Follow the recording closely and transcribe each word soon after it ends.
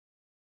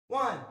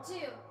1, 2,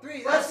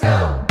 3, let's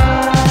go!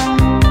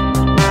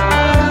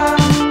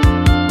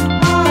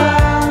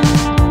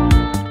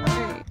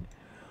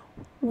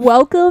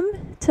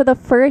 Welcome to the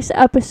first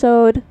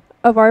episode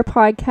of our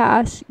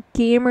podcast,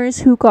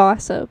 Gamers Who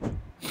Gossip.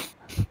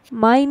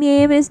 My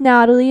name is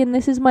Natalie, and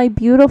this is my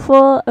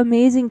beautiful,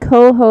 amazing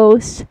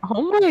co-host,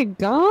 Oh my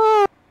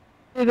god.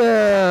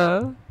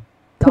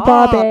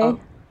 Kababe.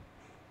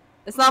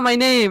 It's not my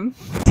name.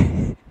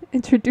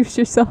 Introduce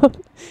yourself.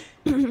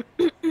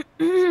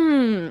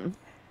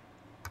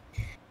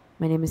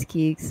 My name is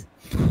Keeks.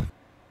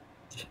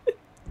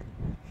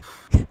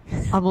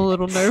 I'm a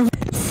little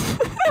nervous.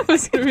 I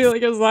was gonna be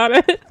like, is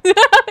that it?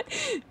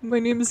 My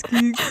name is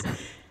Keeks.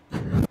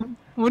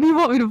 What do you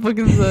want me to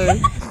fucking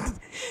say?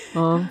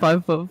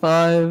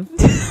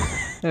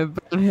 5'5", have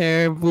brown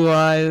hair, blue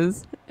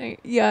eyes.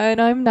 Yeah,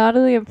 and I'm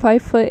Natalie. I'm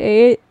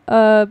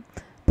 5'8".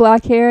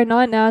 Black hair,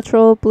 not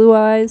natural, blue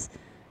eyes.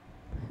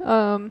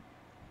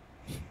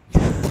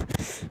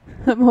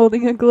 I'm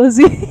holding a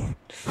glizzy.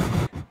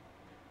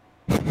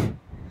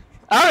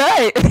 All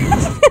right.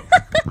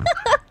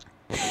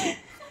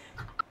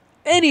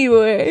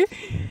 Anyway,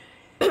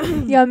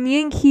 yeah,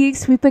 me and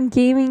Keeks, we've been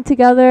gaming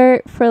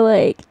together for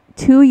like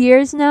 2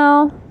 years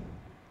now.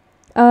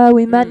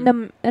 We met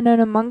in an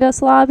Among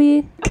Us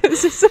lobby.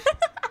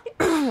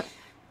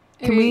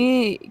 Can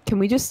we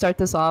just start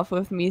this off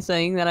with me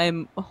saying that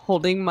I'm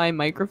holding my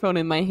microphone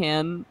in my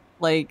hand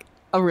like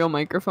a real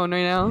microphone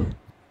right now?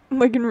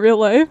 Like in real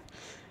life?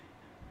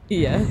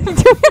 Yeah.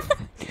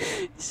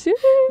 Sure.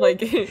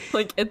 like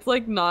it's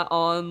like not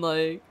on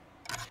like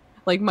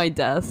my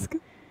desk.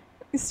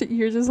 So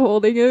you're just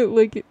holding it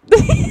like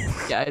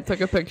Yeah, I took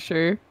a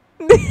picture.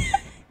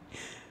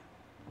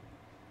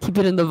 Keep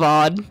it in the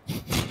VOD.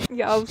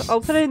 Yeah,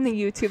 I'll put it in the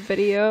YouTube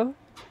video.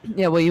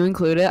 Yeah, will you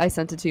include it? I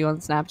sent it to you on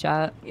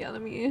Snapchat. Yeah,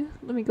 let me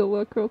go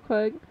look real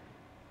quick.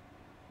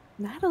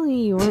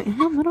 Natalie, you were in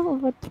the middle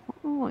of a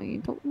toy.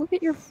 Don't look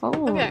at your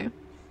phone. Okay.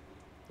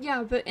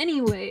 Yeah, but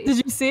anyway.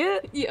 Did you see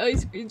it? Yeah, I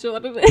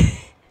screenshotted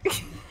it.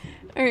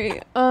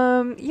 Alright,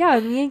 yeah,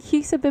 me and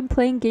Keeks have been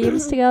playing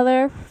games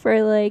together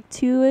for like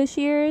 2-ish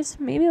years.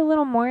 Maybe a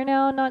little more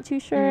now, not too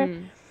sure.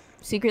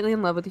 Secretly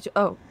in love with each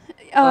other.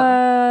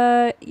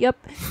 Oh. Yep.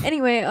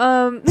 Anyway,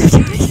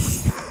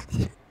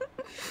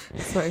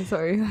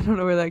 Sorry. I don't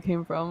know where that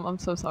came from. I'm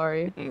so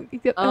sorry.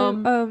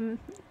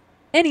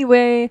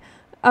 Anyway,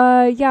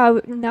 yeah,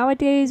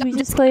 nowadays we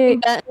just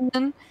play...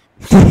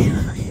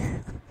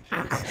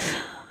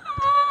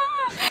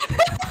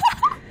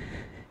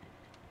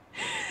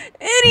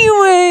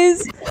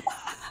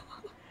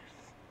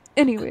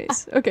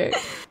 Anyways, okay.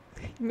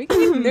 You're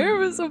making me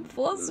nervous and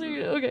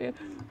flustered. Okay.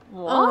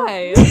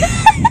 Why?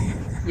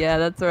 Yeah,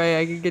 that's right.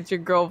 I can get your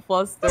girl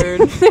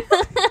flustered.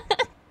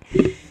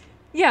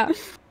 Yeah,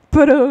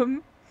 but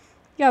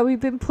yeah, we've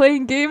been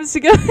playing games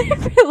together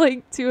for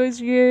like 2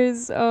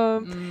 years.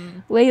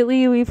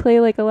 Lately we play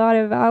like a lot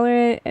of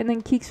Valorant, and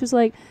then Keeks was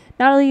like,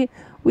 Natalie,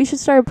 we should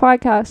start a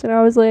podcast, and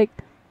I was like,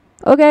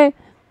 okay.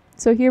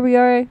 So here we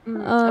are.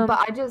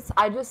 But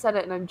I just said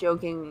it and I'm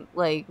joking,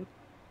 like,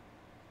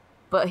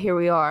 but here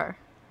we are.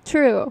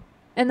 True.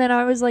 And then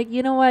I was like,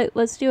 you know what?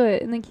 Let's do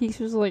it. And then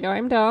Keeks was like,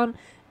 I'm down.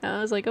 And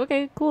I was like,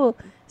 okay, cool.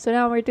 So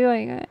now we're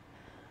doing it.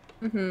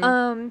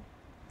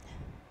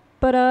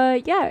 But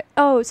yeah.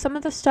 Oh, some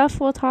of the stuff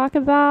we'll talk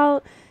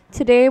about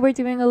today. We're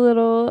doing a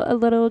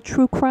little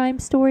true crime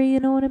story. You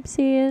know what I'm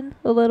saying?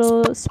 A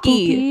little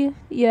spooky.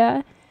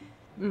 Yeah.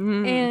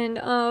 And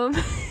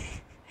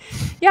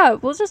yeah,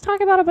 we'll just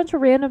talk about a bunch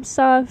of random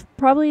stuff.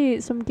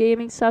 Probably some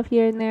gaming stuff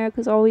here and there,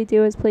 because all we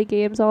do is play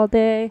games all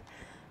day.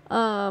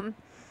 Yeah.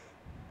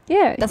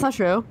 That's not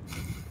true.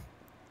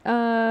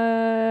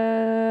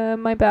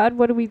 My bad.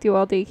 What do we do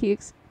all day,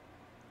 Keeks?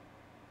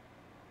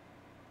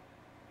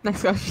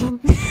 Next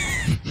question.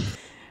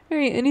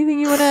 Alright, anything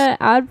you want to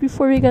add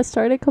before we get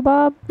started,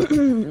 Kebab?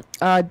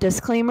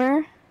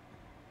 Disclaimer.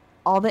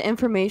 All the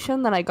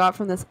information that I got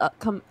from this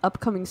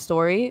upcoming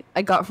story,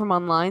 I got from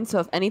online, so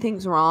if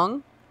anything's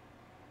wrong,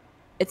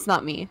 it's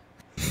not me.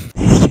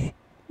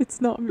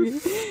 It's not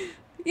me.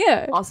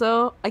 Yeah.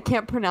 Also, I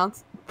can't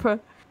pronounce... Sorry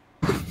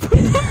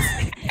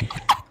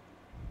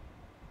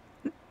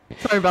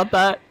about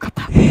that.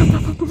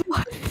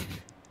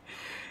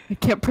 I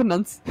can't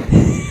pronounce...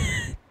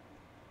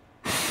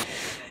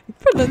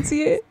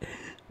 Pronunciate.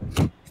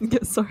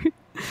 Yeah, sorry.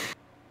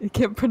 I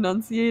can't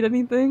pronunciate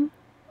anything.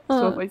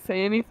 So if I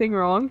say anything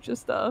wrong,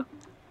 just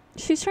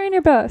she's trying her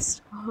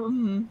best.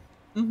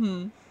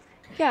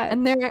 Yeah.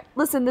 And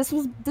listen,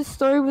 this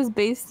story was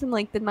based in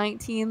like the I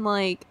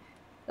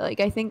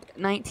think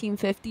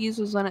 1950s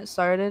was when it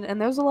started, and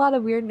there's a lot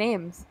of weird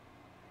names.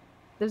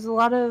 There's a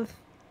lot of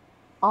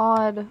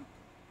odd,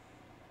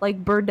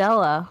 like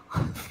Burdella.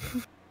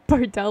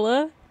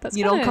 Bardella? That's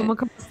don't come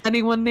across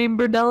anyone named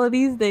Burdella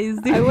these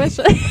days, do you? I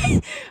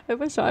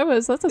wish I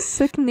was. That's a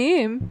sick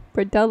name.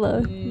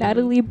 Bardella.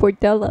 Natalie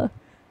Bordella.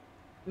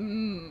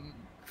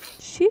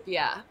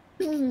 Yeah.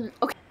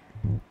 Okay.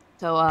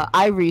 So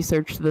I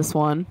researched this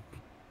one.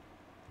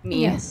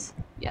 Me. Yes.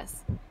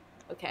 Yes.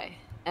 Okay.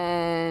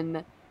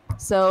 And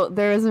So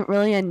there isn't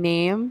really a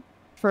name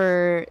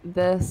for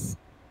this.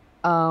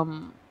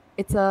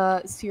 It's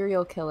a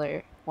serial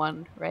killer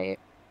one, right?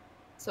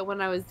 So when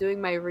I was doing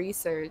my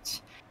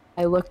research,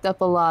 I looked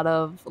up a lot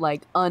of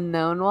like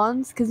unknown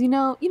ones because there's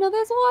a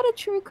lot of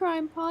true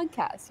crime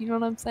podcasts. You know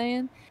what I'm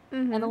saying?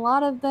 And a Mhm.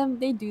 lot of them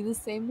they do the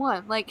same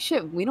one. Like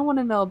shit, we don't want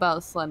to know about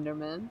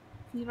Slenderman.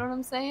 You know what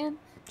I'm saying?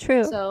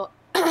 True. So,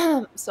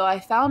 so I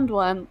found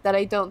one that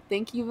I don't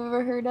think you've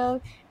ever heard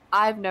of.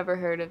 I've never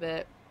heard of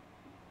it.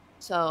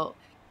 So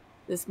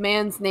this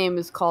man's name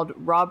is called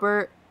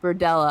Robert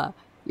Berdella.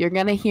 You're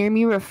gonna hear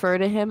me refer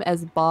to him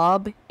as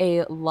Bob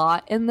a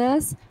lot in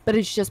this, but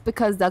it's just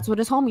because that's what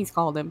his homies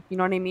called him. You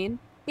know what I mean?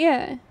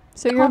 Yeah.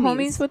 So The you're homies.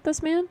 homies with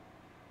this man?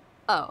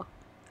 Oh,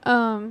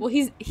 Um. well,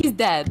 he's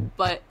dead.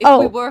 But if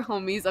we Oh. were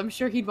homies, I'm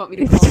sure he'd want me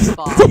to call him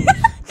Bob.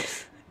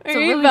 So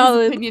Very really,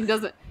 valid. his opinion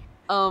doesn't.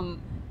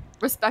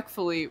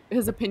 Respectfully,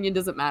 his opinion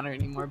doesn't matter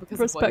anymore because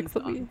of what he's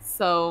Respectfully. done.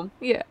 So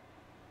Yeah.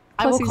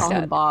 I will Plus he's call him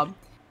dead. Bob.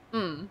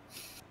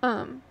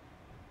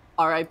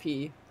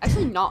 R.I.P.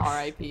 Actually, not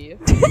R.I.P.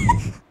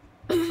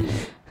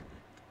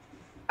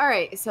 All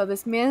right, so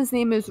this man's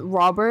name is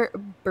Robert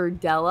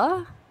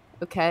Berdella.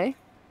 Okay.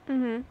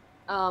 Mhm.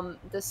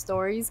 The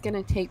story's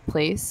gonna take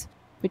place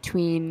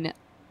between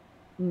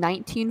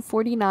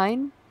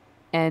 1949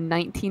 and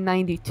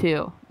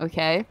 1992.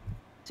 Okay,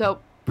 so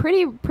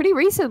pretty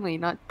recently,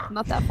 not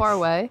that far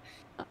away.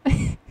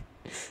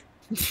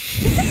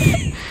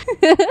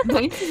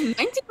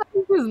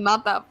 1992 is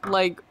not that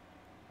like,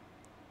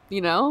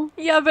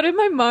 Yeah, but in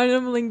my mind,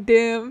 I'm like,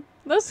 damn,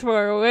 that's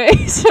far away.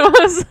 So I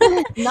was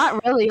like,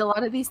 Not really. A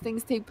lot of these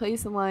things take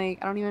place in like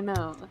I don't even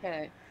know.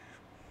 Okay,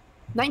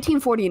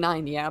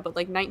 1949, yeah, but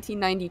like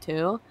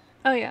 1992.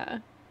 oh yeah.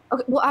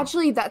 Okay, well,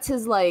 actually, that's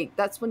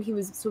when he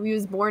was. So he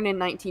was born in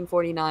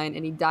 1949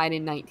 and he died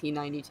in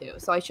 1992.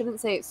 So I shouldn't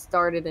say it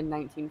started in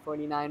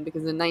 1949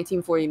 because in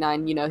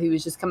 1949, he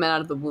was just coming out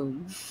of the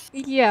womb.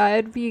 Yeah,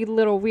 it'd be a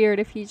little weird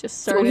if he just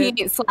So started.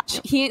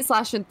 he ain't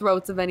slashing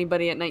throats of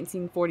anybody at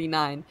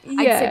 1949. I'd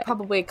say Yeah.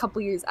 probably a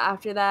couple years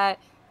after that,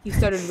 he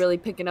started really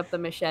picking up the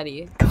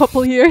machete.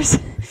 Couple years.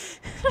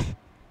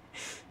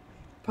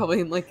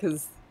 Probably in like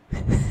his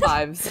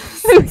fives,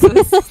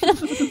 sixes.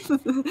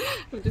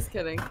 I'm just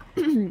kidding.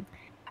 All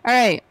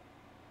right.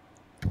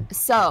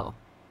 So,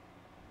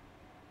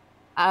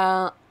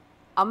 I'm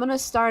gonna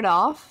start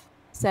off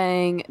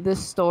saying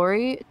this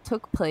story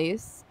took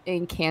place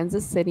in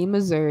Kansas City,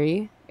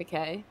 Missouri.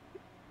 Okay,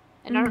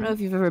 and I don't know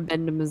if you've ever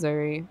been to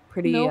Missouri.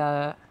 Pretty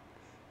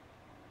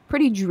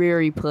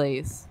dreary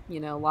place.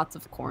 Lots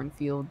of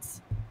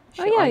cornfields.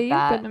 Oh Shit yeah, like you've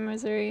that. been to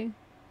Missouri.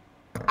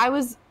 I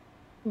was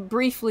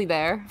briefly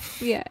there.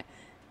 Yeah.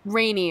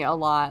 Rainy a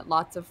lot.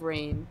 Lots of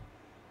rain.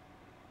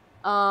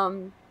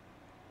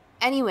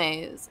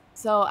 Anyways,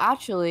 so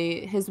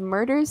actually, his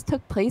murders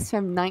took place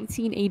from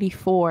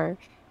 1984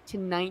 to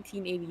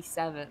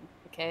 1987.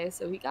 Okay,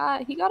 so he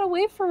got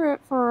away for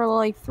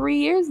like 3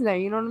 years there.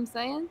 You know what I'm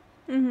saying?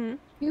 Mhm.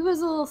 He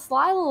was a little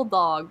sly little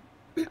dog.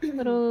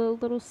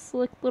 little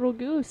slick little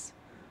goose.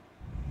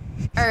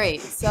 All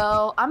right,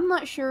 so I'm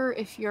not sure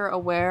if you're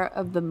aware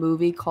of the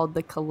movie called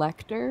The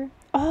Collector.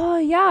 Oh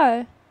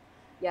yeah.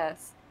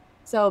 Yes.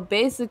 So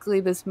basically,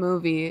 this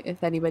movie,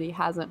 if anybody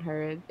hasn't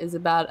heard, is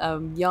about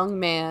a young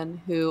man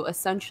who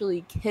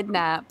essentially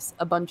kidnaps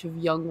a bunch of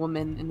young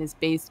women in his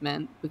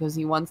basement because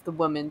he wants the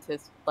women to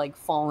like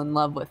fall in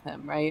love with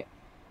him, right?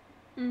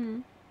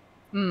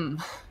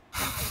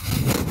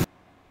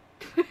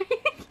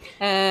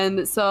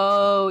 And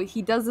so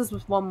he does this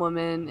with one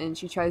woman, and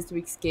she tries to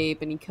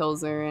escape, and he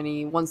kills her, and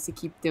he wants to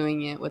keep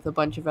doing it with a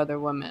bunch of other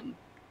women,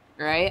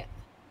 right?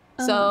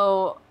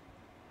 So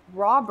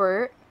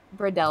Robert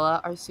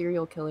Berdella, our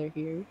serial killer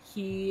here,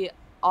 he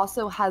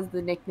also has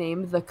the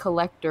nickname The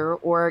Collector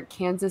or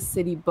Kansas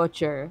City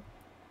Butcher.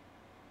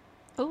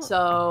 Oh.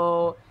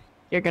 So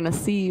you're gonna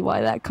see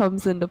why that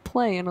comes into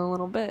play in a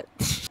little bit.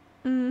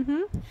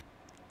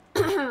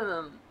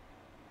 All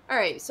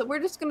right, so we're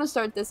just gonna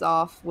start this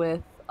off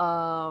with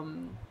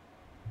hang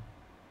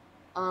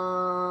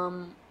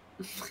on,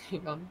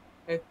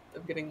 I'm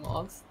getting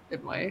lost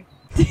in my.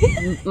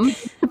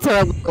 It's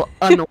a little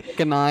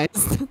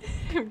unorganized.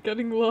 I'm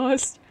getting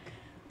lost.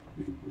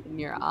 In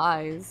your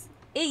eyes.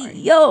 Hey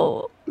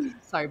yo.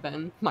 Sorry,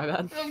 Ben. My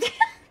bad.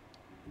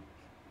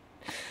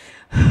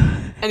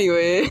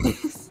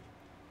 Anyways.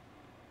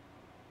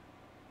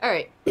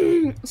 Alright.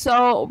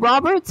 So,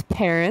 Robert's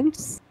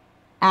parents,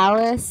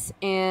 Alice,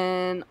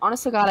 and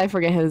honest to God, I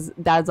forget his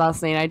dad's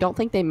last name. I don't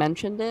think they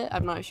mentioned it.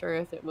 I'm not sure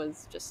if it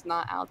was just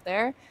not out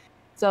there.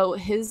 So,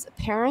 his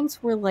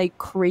parents were like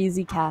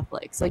crazy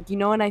Catholics. Like,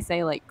 when I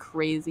say like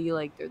crazy,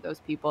 like they're those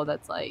people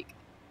that's like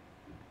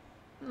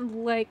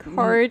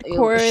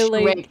hardcore,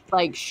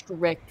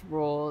 strict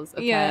rules.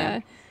 Okay?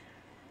 Yeah.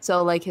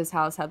 So like his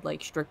house had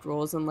like strict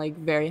rules and like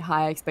very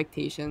high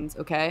expectations.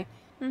 Okay.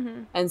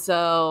 And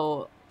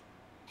so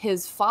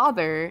his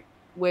father,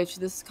 which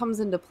this comes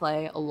into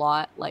play a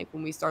lot, like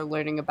when we start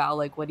learning about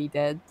like what he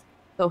did.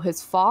 So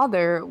his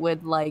father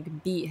would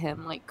like beat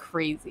him like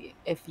crazy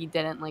if he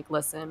didn't like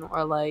listen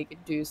or like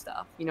do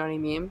stuff. You know what I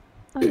mean?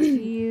 Oh,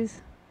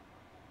 jeez.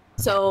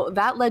 So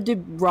that led to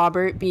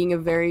Robert being a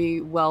very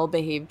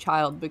well-behaved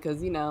child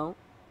because, you know,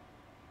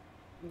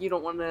 you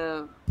don't want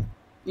to,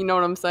 you know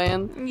what I'm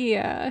saying?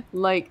 Yeah.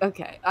 Like,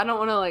 okay, I don't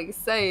want to like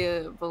say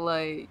it, but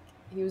like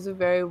he was a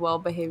very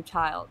well-behaved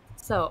child.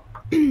 So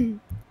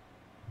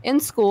in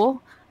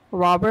school,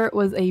 Robert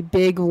was a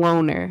big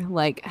loner,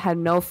 like had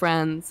no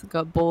friends,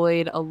 got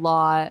bullied a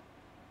lot,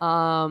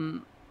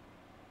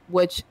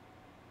 which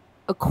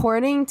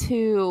according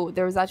to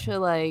there was actually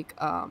like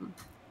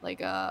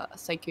a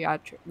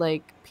psychiatric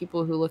like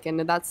people who look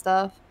into that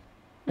stuff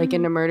like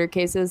into murder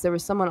cases. There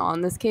was someone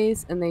on this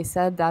case and they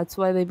said that's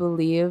why they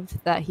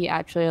believed that he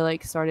actually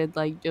like started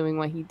like doing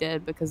what he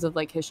did because of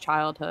like his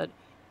childhood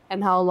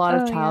and how a lot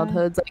of Oh, yeah.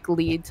 childhoods like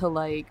lead to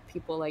like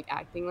people like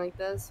acting like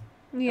this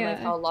and like Yeah.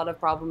 how a lot of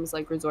problems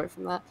like resort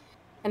from that.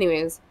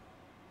 Anyways,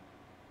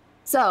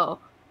 so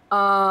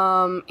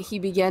he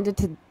began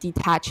to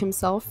detach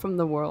himself from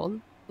the world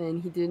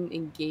and he didn't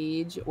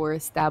engage or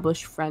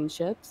establish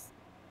friendships.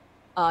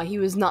 He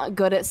was not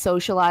good at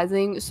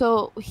socializing,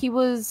 so he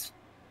was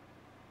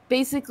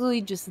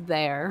basically just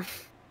there.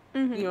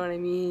 You know what I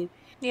mean?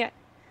 Yeah.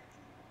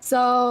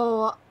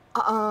 So,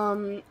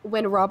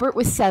 when Robert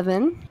was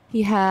 7,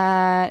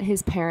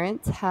 his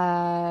parents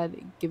had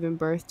given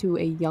birth to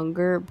a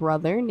younger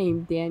brother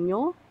named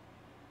Daniel.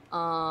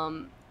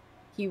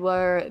 They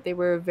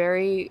were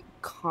very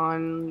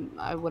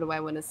what do I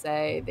want to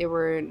say? They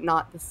were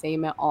not the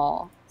same at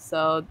all.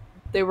 So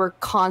they were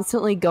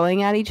constantly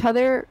going at each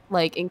other,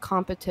 like in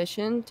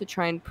competition to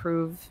try and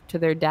prove to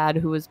their dad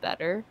who was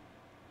better.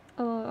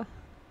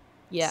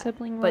 Yeah,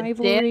 Sibling but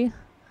rivalry.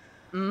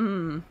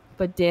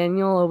 but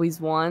Daniel always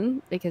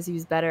won because he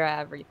was better at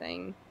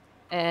everything.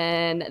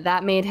 And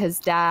that made his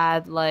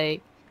dad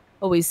like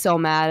always so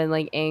mad and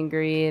like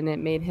angry, and it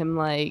made him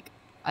like,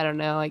 I don't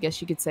know, I guess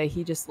you could say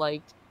he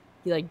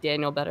liked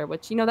Daniel better,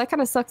 which, you know, that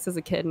kind of sucks as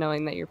a kid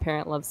knowing that your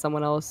parent loves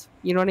someone else.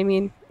 You know what I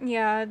mean?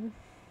 Yeah.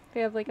 They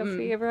have like a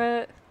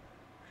favorite.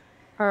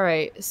 All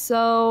right.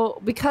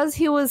 So, because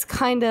he was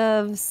kind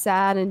of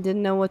sad and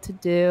didn't know what to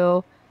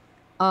do,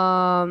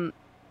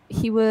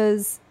 he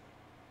was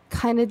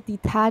kind of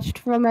detached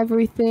from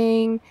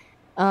everything.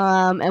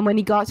 And when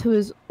he got to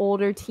his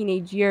older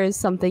teenage years,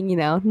 something, you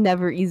know,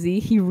 never easy,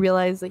 he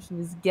realized that he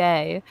was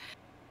gay.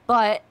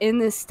 But in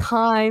this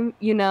time,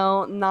 you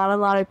know, not a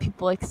lot of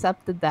people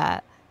accepted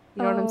that.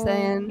 You know what I'm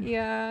saying?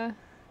 Yeah.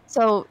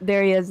 So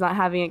there he is, not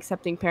having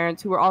accepting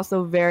parents who were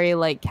also very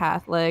like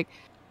Catholic,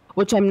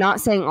 which I'm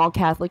not saying all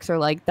Catholics are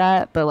like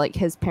that, but like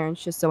his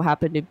parents just so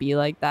happened to be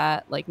like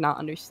that, like not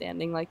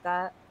understanding like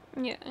that.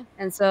 Yeah.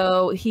 And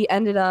so he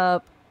ended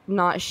up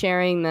not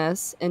sharing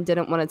this and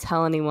didn't want to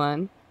tell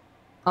anyone.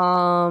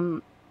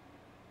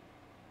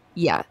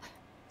 Yeah.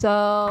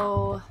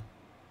 So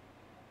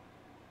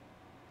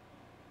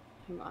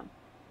hang on.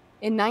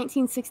 In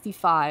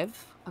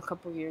 1965, a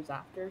couple years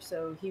after,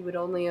 so he would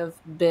only have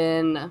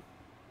been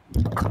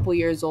a couple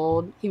years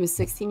old. He was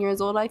 16 years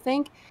old, I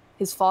think.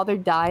 His father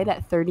died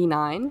at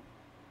 39.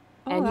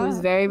 And he was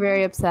very,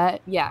 very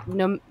upset. Yeah,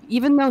 no,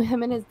 even though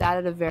him and his dad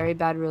had a very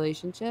bad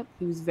relationship,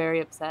 he was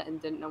very upset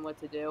and didn't know what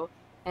to do.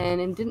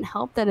 And it didn't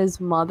help that his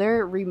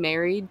mother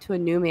remarried to a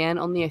new man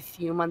only a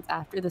few months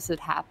after this had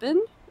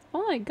happened.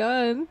 Oh my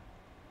god.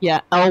 Yeah,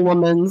 L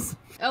woman's.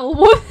 Oh,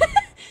 what?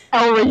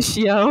 L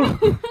ratio.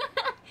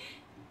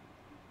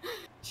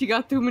 She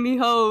got too many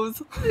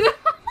hoes.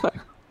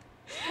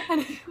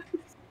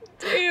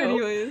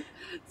 Anyways,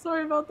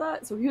 sorry about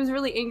that. So he was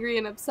really angry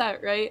and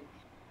upset, right?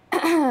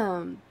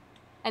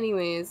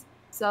 Anyways,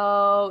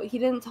 so he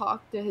didn't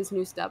talk to his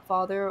new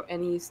stepfather,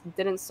 and he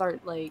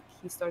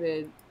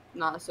started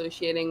not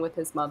associating with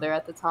his mother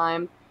at the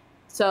time.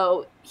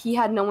 So he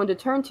had no one to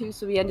turn to,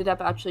 so he ended up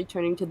actually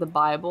turning to the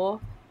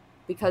Bible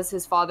because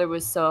his father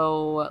was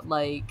so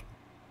like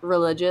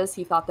religious.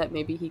 He thought that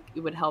maybe it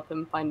would help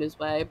him find his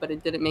way, but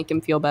it didn't make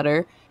him feel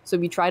better. So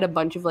he tried a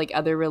bunch of like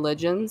other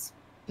religions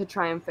to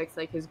try and fix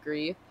like his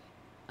grief.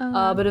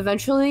 But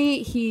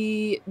eventually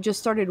he just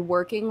started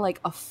working like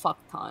a fuck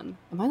ton.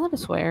 Am I allowed to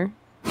swear?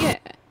 Yeah.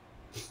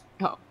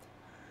 Oh.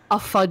 A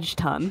fudge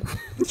ton.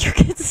 You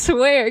can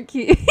swear,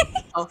 Keith.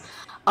 Oh,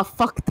 a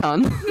fuck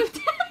ton.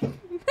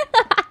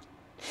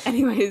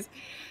 Anyways,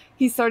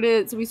 we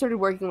started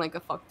working like a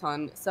fuck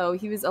ton. So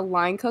he was a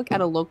line cook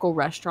at a local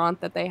restaurant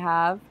that they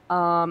have.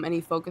 And he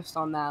focused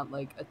on that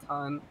like a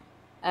ton.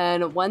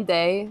 And one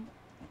day,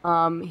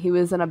 he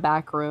was in a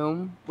back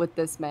room with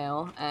this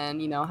male,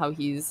 and you know how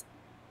he's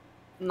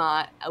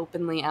not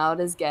openly out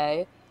as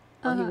gay.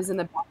 Well, he was in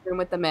the bathroom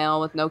with the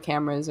male with no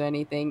cameras or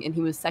anything, and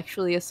he was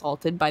sexually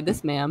assaulted by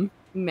this man.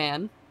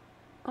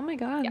 Oh my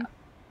god.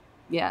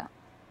 Yeah.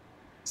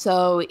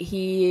 So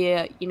he,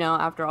 you know,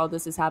 after all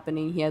this is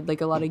happening, he had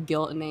like a lot of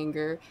guilt and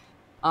anger,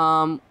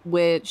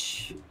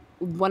 which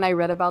when I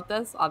read about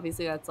this,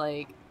 obviously that's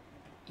like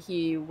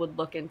he would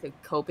look into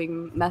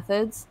coping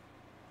methods.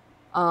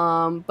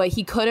 But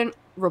he couldn't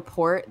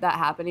report that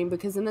happening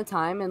because in the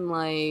time and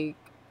like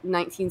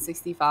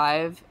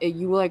 1965,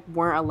 you like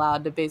weren't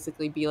allowed to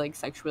basically be like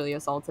sexually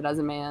assaulted as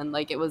a man.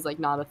 Like it was like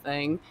not a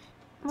thing.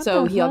 What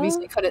So the he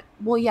obviously hell? couldn't.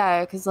 Well,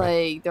 yeah, because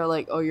like they're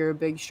like, oh, you're a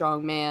big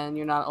strong man.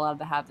 You're not allowed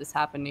to have this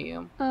happen to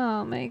you.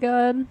 Oh my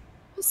god.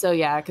 So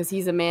yeah, because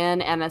he's a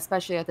man, and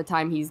especially at the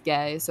time he's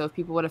gay. So if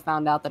people would have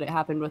found out that it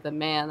happened with a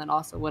man, that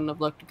also wouldn't have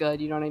looked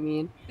good. You know what I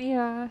mean?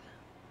 Yeah.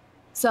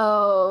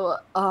 So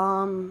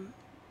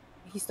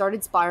he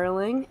started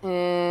spiraling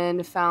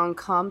and found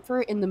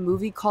comfort in the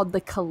movie called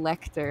The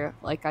Collector,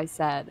 like I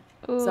said.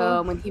 Ooh.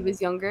 So when he was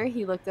younger,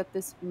 he looked at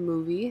this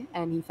movie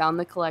and he found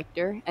The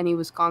Collector, and he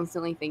was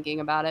constantly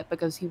thinking about it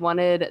because he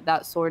wanted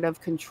that sort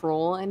of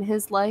control in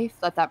his life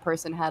that that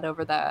person had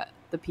over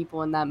the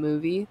people in that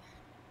movie.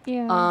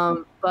 Yeah.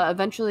 But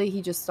eventually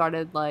he just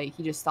started like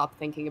he just stopped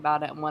thinking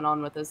about it and went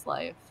on with his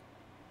life.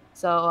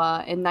 So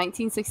in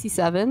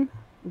 1967,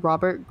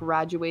 Robert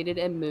graduated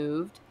and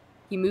moved.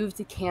 He moved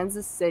to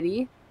Kansas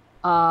City.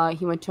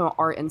 He went to an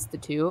art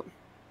institute,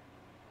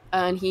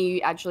 and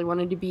he actually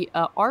wanted to be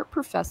an art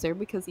professor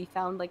because he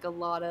found like a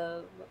lot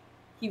of.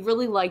 He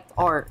really liked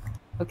art.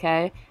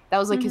 Okay, that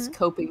was like his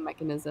coping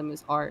mechanism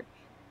is art.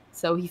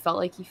 So he felt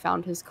like he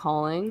found his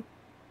calling,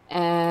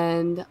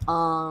 and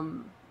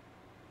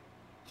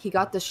he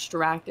got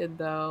distracted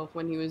though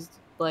when he was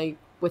like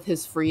with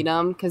his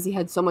freedom because he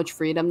had so much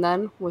freedom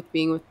then with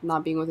being with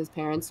not being with his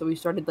parents. So he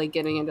started like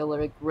getting into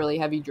like really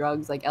heavy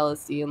drugs like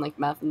LSD and like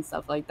meth and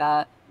stuff like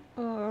that.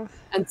 Oh.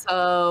 And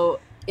so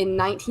in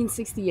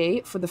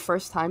 1968, for the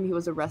first time, he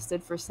was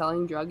arrested for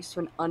selling drugs to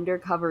an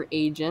undercover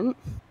agent.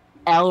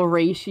 L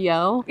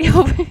ratio.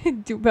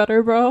 Do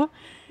better, bro.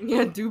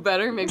 Yeah, do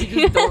better. Maybe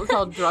just don't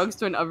sell drugs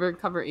to an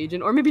undercover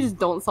agent, or maybe just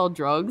don't sell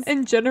drugs.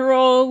 In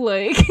general,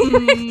 like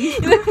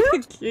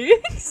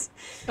kids.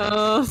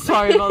 Oh,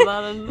 sorry about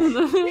that.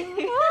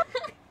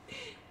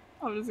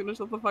 I'm just gonna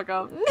shut the fuck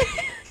up.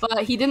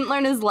 But he didn't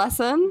learn his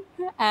lesson,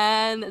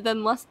 and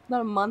then less than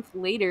a month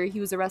later,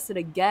 he was arrested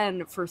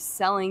again for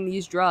selling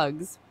these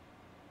drugs.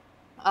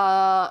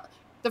 The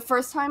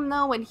first time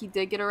though, when he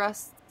did get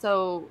arrested,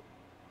 so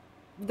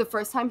the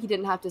first time he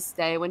didn't have to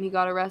stay when he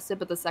got arrested,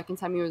 but the second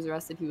time he was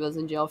arrested, he was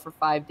in jail for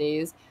 5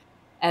 days,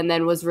 and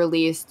then was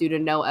released due to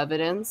no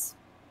evidence.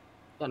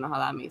 Don't know how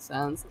that makes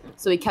sense.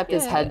 So he kept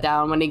his head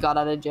down when he got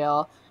out of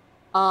jail.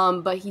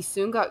 But he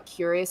soon got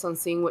curious on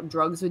seeing what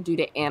drugs would do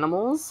to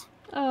animals.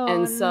 Oh,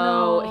 and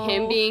so no.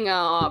 him being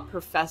a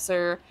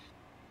professor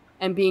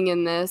and being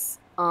in this,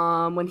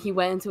 when he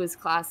went into his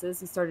classes,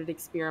 he started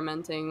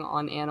experimenting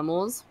on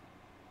animals.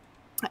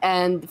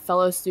 And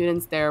fellow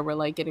students there were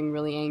like getting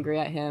really angry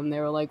at him. They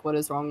were like, what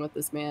is wrong with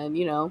this man?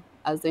 You know,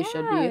 as they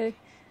should be.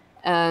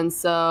 And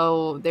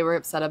so they were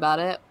upset about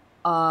it.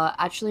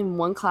 Actually, in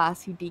one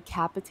class, he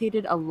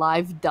decapitated a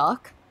live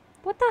duck.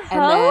 What the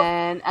hell?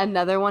 And then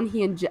another one,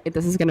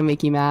 this is gonna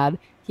make you mad.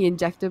 He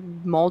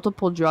injected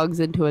multiple drugs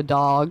into a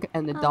dog,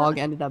 and the dog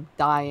ended up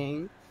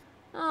dying.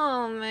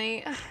 Oh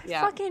my!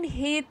 Yeah. I fucking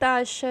hate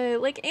that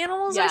shit. Like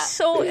animals are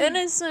so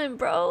innocent,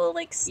 bro.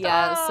 Like stop.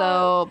 Yeah.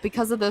 So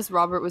because of this,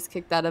 Robert was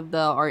kicked out of the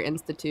art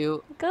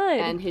institute. Good.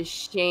 And his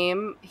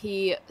shame,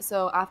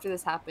 so after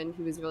this happened,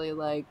 he was really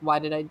like, why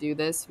did I do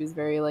this? He was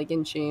very like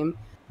in shame,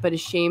 but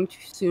his shame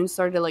soon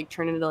started to like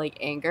turn into like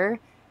anger.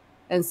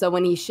 And so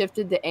when he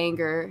shifted to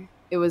anger,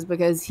 it was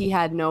because he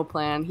had no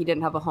plan. He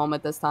didn't have a home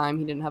at this time.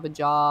 He didn't have a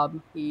job.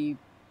 He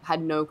had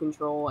no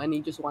control, and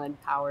he just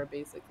wanted power,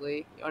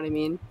 basically. You know what I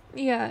mean?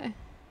 Yeah.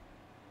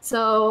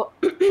 So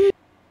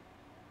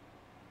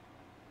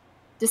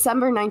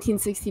December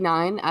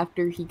 1969,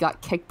 after he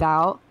got kicked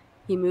out,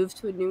 he moved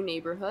to a new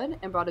neighborhood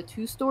and bought a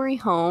 2-story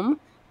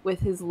home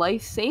with his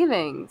life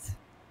savings.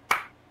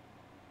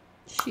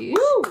 Sheesh.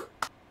 Woo!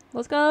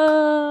 Let's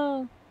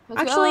go.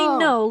 Actually,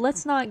 no,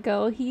 let's not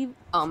go. He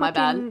my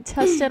bad.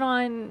 tested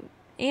on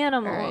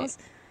animals.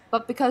 Right.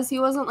 But because he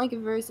wasn't like a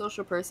very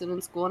social person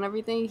in school and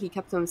everything, he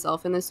kept to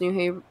himself in this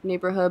new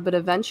neighborhood. But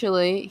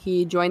eventually,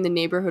 he joined the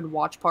neighborhood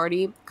watch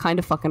party. Kind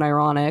of fucking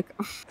ironic.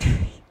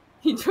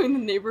 He joined the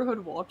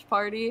neighborhood watch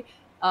party,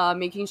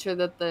 making sure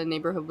that the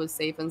neighborhood was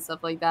safe and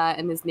stuff like that.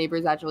 And his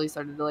neighbors actually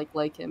started to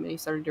like him, and he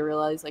started to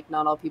realize like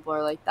not all people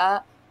are like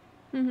that.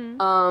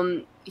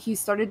 Mm-hmm. He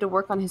started to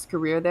work on his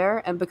career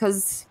there, and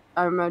because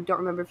I don't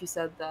remember if you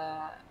said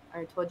that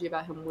I told you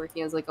about him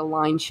working as like a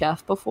line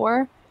chef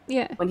before.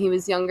 Yeah. When he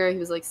was younger, he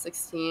was like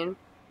 16.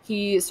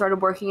 He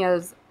started working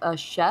as a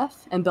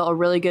chef and built a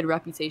really good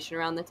reputation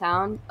around the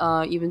town.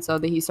 Even so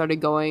that he started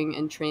going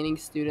and training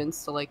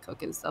students to like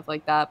cook and stuff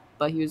like that.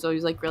 But he was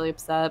always like really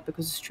upset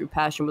because his true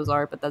passion was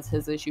art. But that's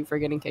his issue for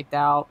getting kicked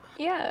out.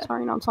 Yeah.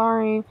 Sorry, not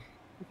sorry.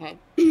 Okay.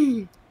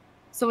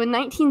 So in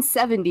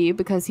 1970,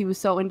 because he was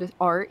so into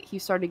art, he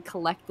started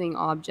collecting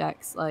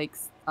objects like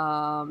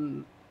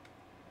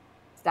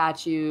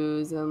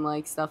statues and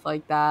like stuff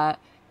like that.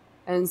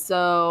 And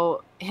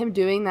so him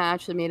doing that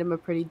actually made him a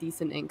pretty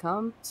decent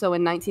income. So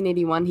in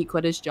 1981, he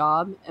quit his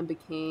job and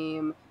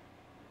became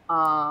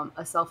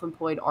a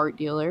self-employed art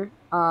dealer.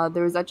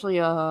 There was actually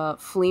a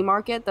flea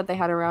market that they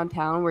had around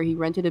town where he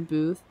rented a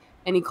booth,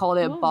 and he called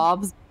it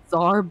Bob's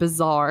Bizarre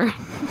Bazaar.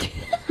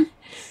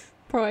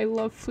 Bro, I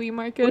love flea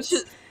markets.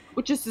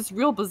 Which is just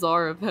real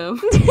bizarre of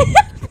him.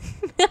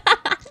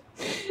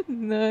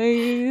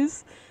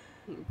 Nice.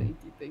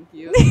 Thank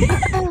you.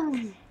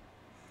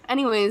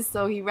 Anyways,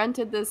 so he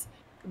rented this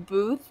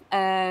booth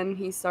and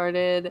he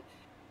started,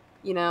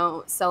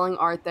 selling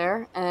art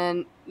there.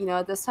 And,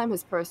 at this time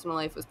his personal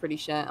life was pretty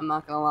shit, I'm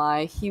not gonna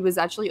lie. He was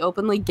actually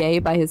openly gay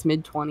by his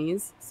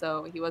mid-20s,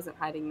 so he wasn't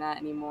hiding that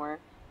anymore.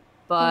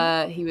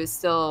 But he was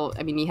still,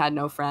 he had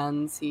no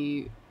friends.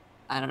 He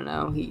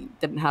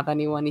didn't have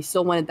anyone. He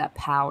still wanted that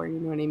power, you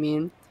know what I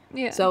mean?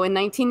 Yeah. So in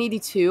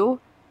 1982,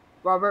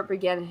 Robert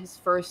began his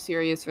first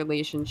serious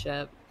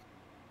relationship.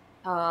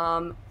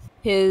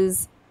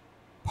 His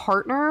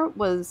partner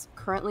was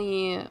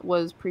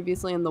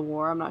previously in the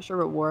war. I'm not sure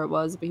what war it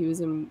was, but he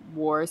was in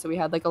war, so we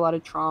had like a lot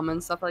of trauma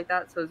and stuff like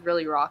that. So it was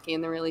really rocky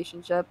in the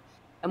relationship.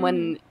 And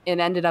when it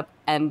ended up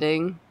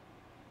ending,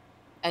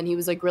 and he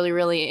was like really,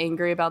 really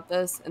angry about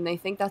this, and they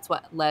think that's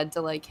what led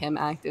to like him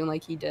acting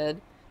like he did,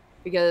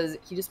 because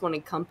he just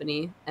wanted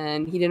company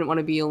and he didn't want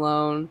to be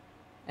alone,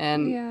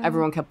 and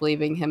everyone kept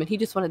leaving him, and he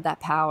just wanted that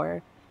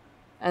power.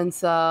 And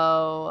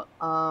so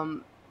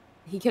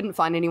he couldn't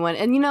find anyone.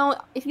 And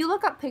if you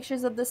look up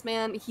pictures of this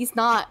man, he's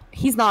not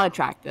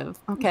attractive.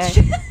 Okay.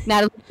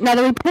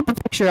 Natalie, put up a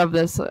picture of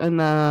this in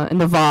the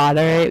VOD, all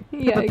right?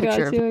 Yeah, I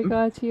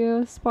got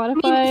you.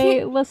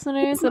 Spotify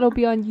listeners, it'll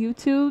be on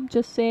YouTube,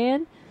 just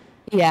saying.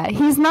 Yeah,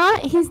 he's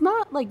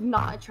not like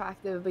not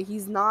attractive, but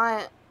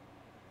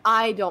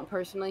I don't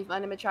personally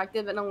find him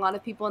attractive, and a lot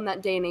of people in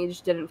that day and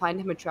age didn't find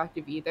him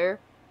attractive either.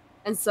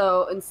 And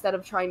so instead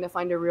of trying to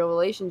find a real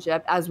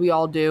relationship, as we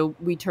all do,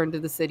 we turn to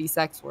the city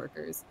sex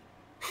workers.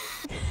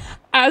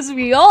 As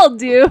we all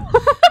do.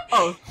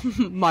 Oh,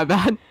 my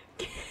bad.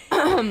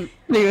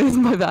 Anyways,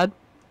 my bad.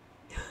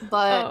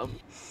 But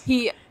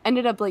he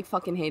ended up like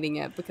fucking hating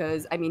it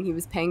because, he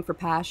was paying for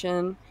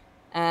passion,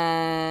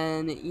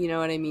 and you know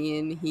what I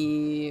mean?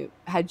 He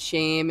had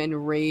shame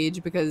and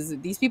rage because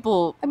these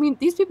people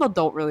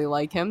don't really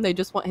like him. They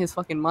just want his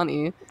fucking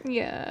money.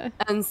 Yeah.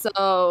 And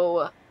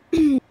so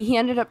he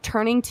ended up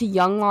turning to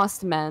young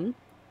lost men,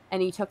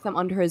 and he took them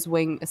under his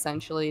wing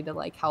essentially to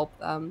like help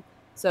them.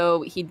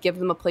 So he'd give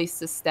them a place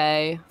to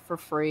stay for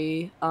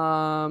free.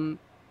 And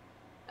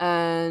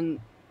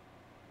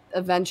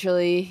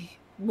eventually,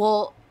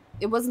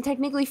 it wasn't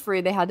technically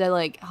free. They had to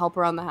like help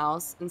around the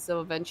house. And so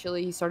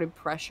eventually he started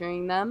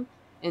pressuring them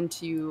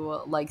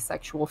into like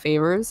sexual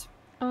favors.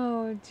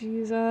 Oh,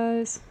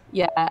 Jesus.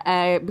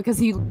 Yeah, because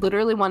he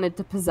literally wanted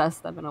to possess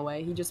them in a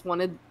way. He just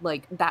wanted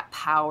like that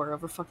power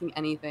over fucking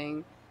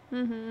anything.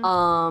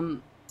 Mm-hmm.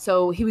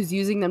 So he was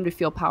using them to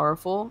feel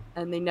powerful,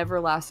 and they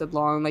never lasted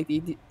long. Like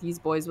these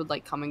boys would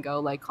like come and go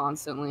like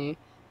constantly.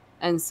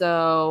 And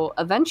so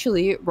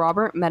eventually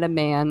Robert met a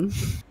man,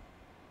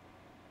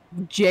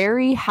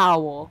 Jerry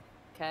Howell.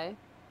 Okay.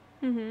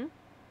 Mm-hmm.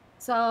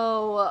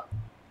 So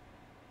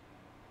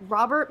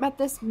Robert met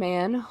this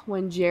man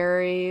when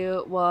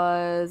Jerry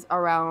was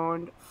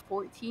around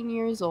 14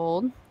 years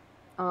old.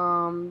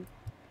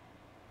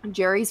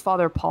 Jerry's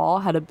father, Paul,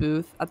 had a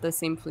booth at the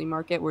same flea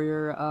market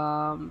where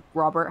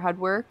Robert had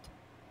worked.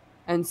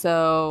 And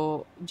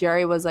so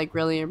Jerry was like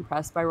really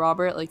impressed by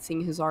Robert, like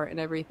seeing his art and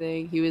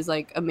everything. He was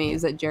like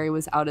amazed that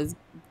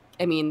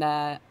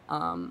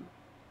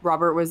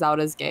Robert was out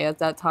as gay at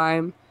that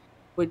time,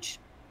 which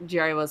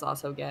Jerry was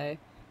also gay.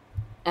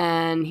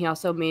 And he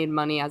also made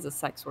money as a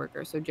sex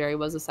worker. So Jerry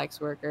was a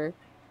sex worker.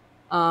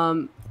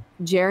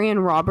 Jerry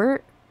and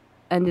Robert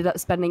ended up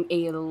spending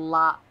a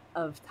lot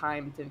of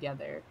time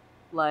together.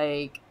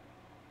 They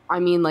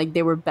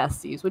were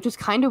besties, which is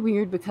kind of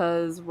weird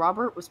because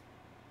Robert was,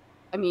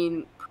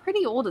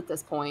 pretty old at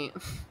this point.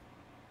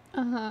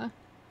 Uh-huh.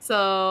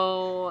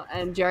 So,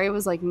 and Jerry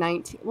was like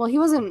 19. Well, he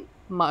wasn't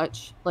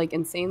much, like,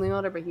 insanely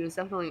older, but he was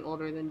definitely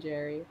older than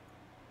Jerry.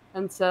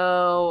 And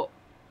so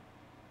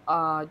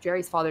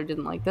Jerry's father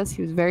didn't like this.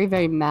 He was very,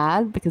 very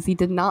mad because he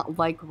did not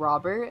like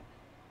Robert.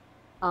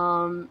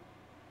 So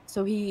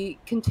he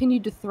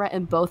continued to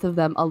threaten both of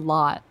them a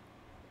lot.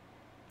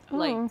 Oh.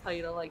 Like, tell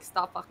you to, like,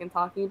 stop fucking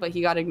talking, but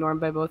he got ignored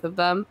by both of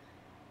them.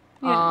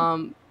 Yeah.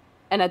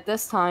 And at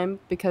this time,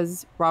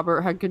 because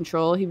Robert had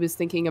control, he was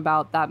thinking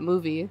about that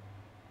movie.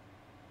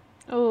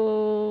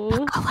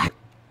 Oh.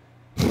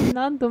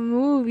 Not the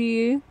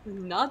movie.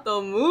 Not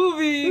the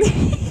movie!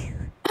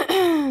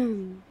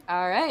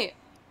 Alright.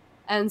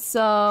 And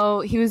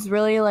so he was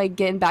really, like,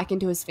 getting back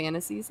into his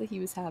fantasies that he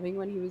was having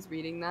when he was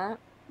reading that.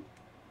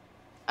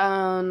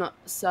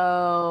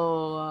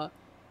 So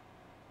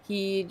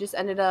he just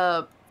ended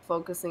up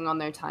focusing on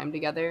their time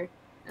together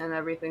and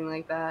everything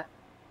like that.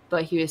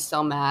 But he was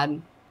still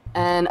mad.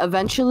 And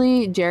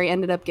eventually, Jerry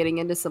ended up getting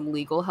into some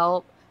legal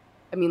help.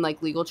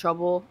 Legal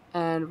trouble.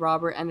 And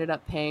Robert ended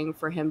up paying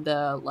for him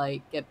to,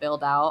 like, get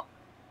bailed out.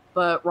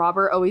 But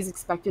Robert always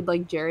expected,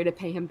 like, Jerry to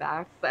pay him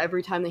back. But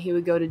every time that he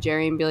would go to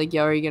Jerry and be like,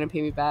 yo, are you going to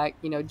pay me back?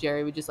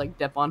 Jerry would just, like,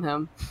 dip on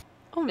him.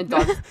 Oh, And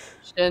dog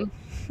shit.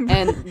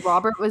 And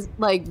Robert was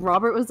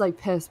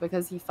pissed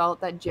because he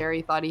felt that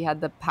Jerry thought he had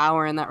the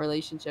power in that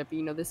relationship.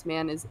 This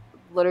man is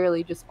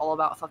literally just all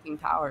about fucking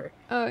power.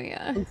 Oh,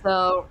 yeah. And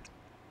so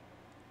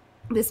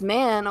this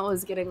man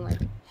was getting like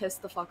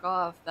pissed the fuck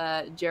off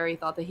that Jerry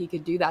thought that he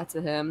could do that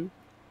to him.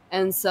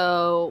 And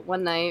so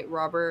one night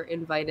Robert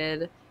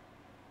invited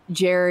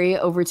Jerry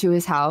over to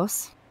his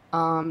house.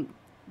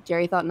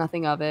 Jerry thought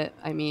nothing of it.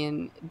 I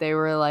mean, they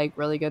were like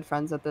really good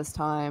friends at this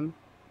time.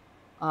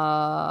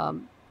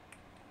 Robert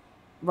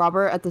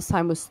at this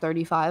time was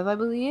 35, I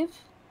believe.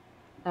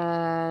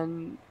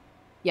 And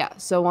yeah,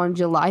 so on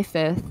July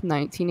 5th,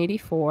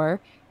 1984,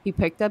 he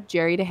picked up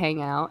Jerry to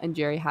hang out, and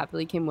Jerry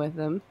happily came with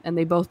him. And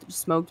they both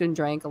smoked and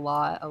drank a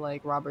lot at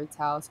like Robert's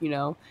house, you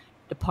know,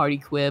 the party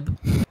quib.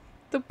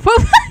 The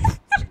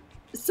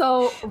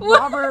So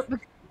Robert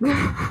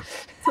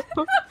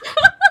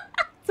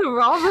so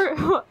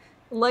Robert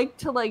liked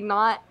to like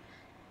not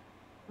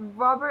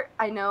Robert,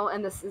 I know,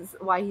 and this is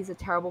why he's a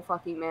terrible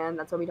fucking man.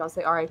 That's why we don't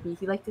say R.I.P.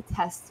 He liked to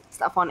test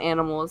stuff on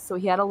animals, so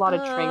he had a lot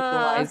of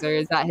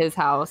tranquilizers at his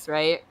house,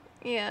 right?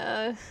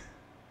 Yeah.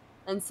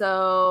 And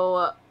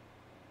so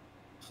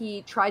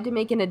he tried to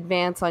make an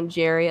advance on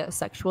Jerry, a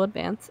sexual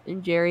advance,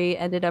 and Jerry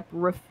ended up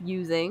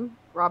refusing.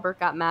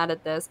 Robert got mad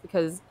at this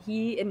because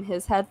he, in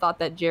his head, thought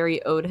that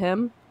Jerry owed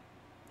him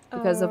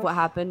because of what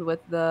happened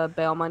with the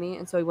bail money,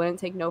 and so he wouldn't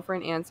take no for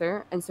an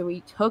answer, and so he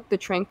took the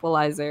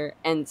tranquilizer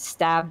and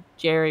stabbed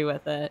Jerry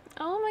with it.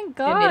 Oh my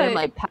god. It made him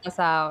like pass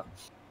out.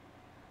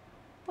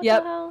 What the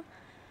hell?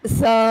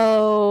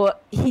 So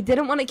he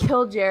didn't want to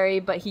kill Jerry,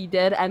 but he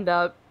did end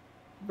up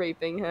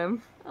raping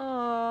him.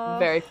 Oh.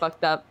 Very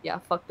fucked up. Yeah,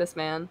 fuck this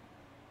man.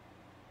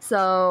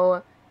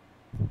 So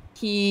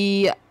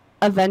he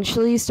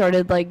eventually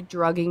started like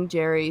drugging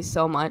Jerry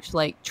so much,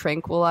 like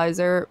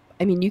tranquilizer.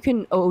 I mean, you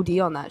can OD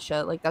on that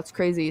shit. Like, that's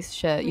crazy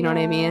shit. You know what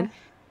I mean?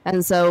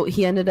 And so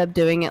he ended up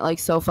doing it like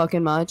so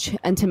fucking much.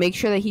 And to make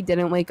sure that he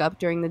didn't wake up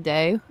during the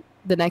day,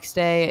 the next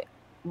day,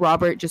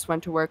 Robert just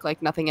went to work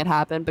like nothing had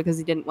happened because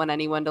he didn't want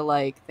anyone to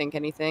like think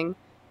anything.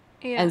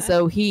 Yeah. And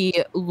so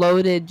he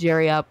loaded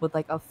Jerry up with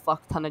like a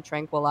fuck ton of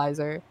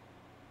tranquilizer.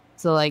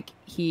 So like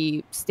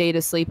he stayed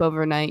asleep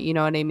overnight, you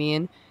know what I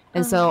mean?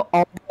 And so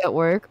all day at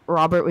work,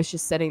 Robert was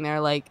just sitting there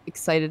like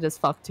excited as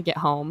fuck to get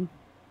home.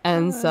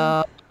 And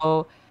so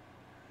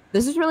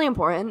this is really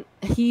important.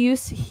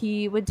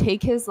 He would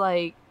take his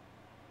like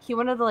he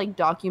wanted to like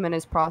document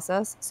his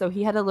process. So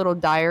he had a little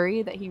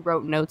diary that he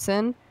wrote notes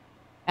in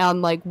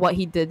on like what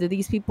he did to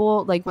these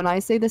people. Like when I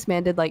say this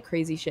man did like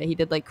crazy shit, he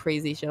did like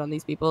crazy shit on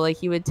these people. Like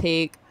he would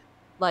take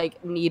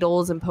like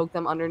needles and poke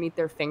them underneath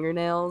their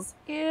fingernails.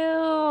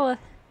 Ew.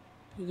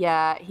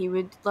 Yeah, he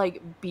would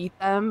like beat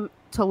them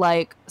to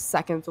like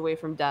seconds away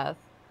from death.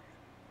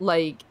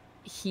 Like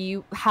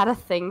he had a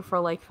thing for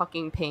like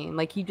fucking pain.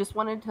 Like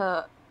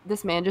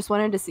this man just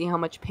wanted to see how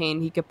much pain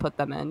he could put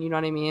them in, you know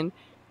what I mean?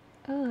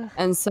 Ugh.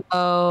 And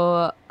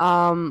so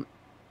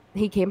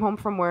he came home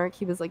from work.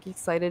 He was like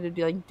excited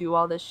to do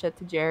all this shit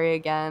to Jerry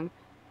again.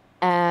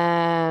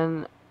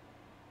 And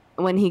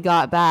when he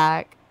got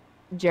back,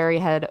 Jerry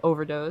had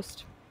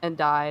overdosed and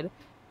died.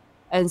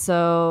 And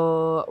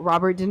so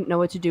Robert didn't know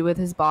what to do with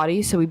his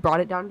body, so he brought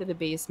it down to the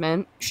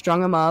basement,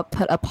 strung him up,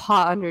 put a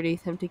pot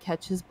underneath him to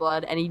catch his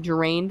blood, and he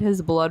drained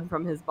his blood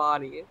from his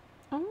body.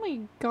 Oh my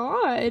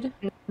god.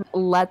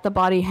 Let the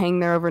body hang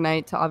there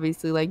overnight to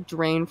obviously like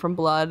drain from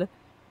blood.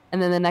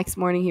 And then the next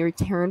morning he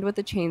returned with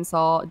a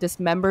chainsaw,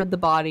 dismembered the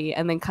body,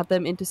 and then cut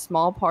them into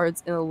small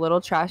parts in a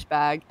little trash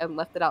bag and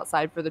left it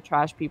outside for the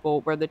trash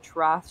people, where the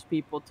trash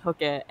people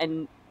took it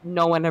and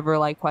no one ever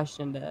like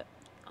questioned it.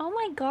 Oh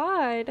my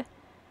god.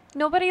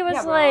 Nobody was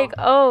Yeah, bro. like,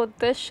 oh,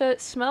 this shit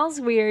smells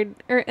weird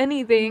or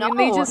anything, and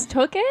they No. just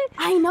took it?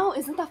 I know,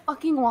 isn't that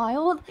fucking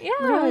wild? Yeah.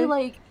 Literally,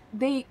 like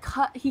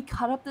he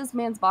cut up this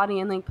man's body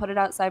and like put it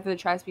outside for the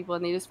trash people,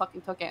 and they just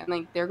fucking took it, and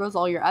like there goes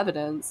all your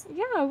evidence.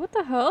 Yeah, what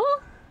the hell?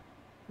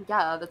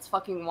 Yeah, that's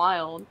fucking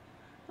wild.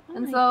 Oh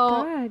And my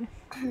so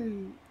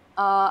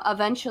god.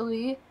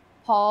 eventually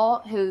Paul,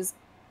 his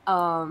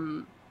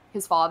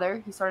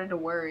father, he started to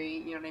worry,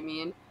 you know what I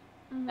mean?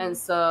 And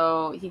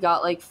so he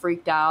got like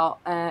freaked out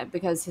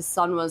because his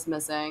son was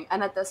missing.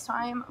 And at this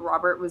time,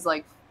 Robert was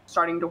like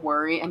starting to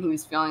worry, and he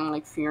was feeling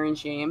like fear and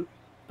shame.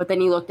 But then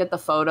he looked at the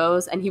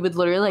photos, and he would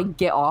literally like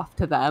get off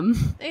to them.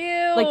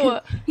 Ew.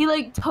 Like he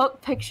like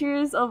took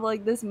pictures of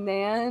like this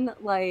man,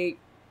 like,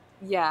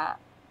 yeah.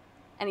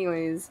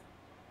 Anyways,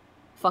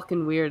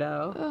 fucking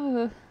weirdo.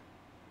 Ugh.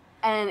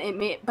 And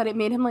it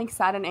made him like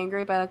sad and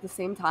angry, but at the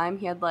same time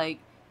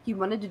he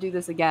wanted to do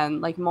this again,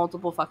 like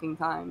multiple fucking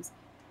times.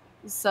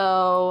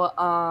 So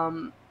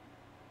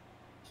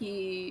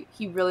he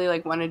really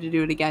like wanted to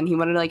do it again. He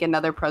wanted like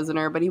another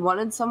prisoner, but he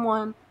wanted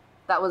someone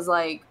that was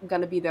like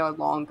gonna be there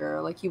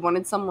longer. Like he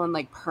wanted someone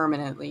like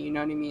permanently, you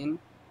know what I mean?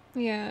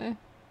 Yeah.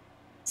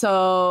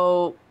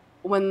 So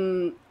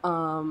when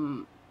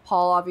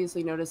Paul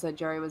obviously noticed that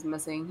Jerry was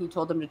missing, he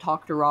told him to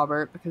talk to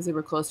Robert because they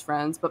were close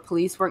friends, but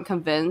police weren't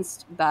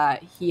convinced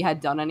that he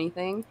had done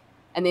anything,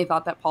 and they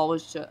thought that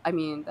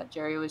that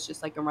Jerry was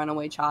just like a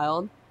runaway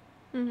child.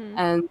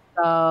 And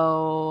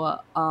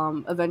so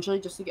eventually,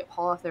 just to get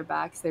Paul off their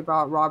backs, they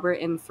brought Robert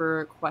in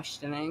for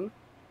questioning.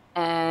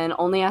 and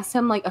only asked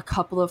him like a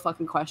couple of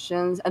fucking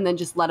questions and then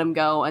just let him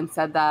go and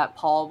said that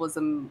Paul was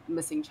a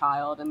missing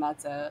child and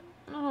that's it.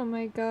 Oh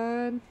my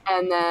god.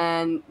 And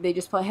then they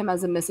just put him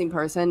as a missing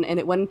person and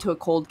it went into a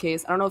cold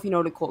case. I don't know if you know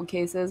what a cold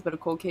case is, but a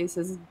cold case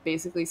is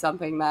basically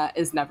something that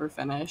is never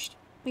finished.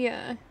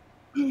 Yeah.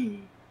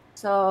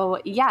 So,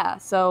 yeah.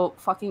 So,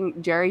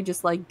 fucking Jerry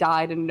just, like,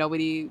 died and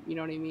nobody, you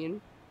know what I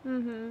mean?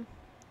 Mm-hmm.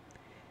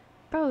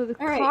 Bro, the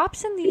All right.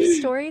 cops in these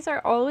stories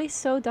are always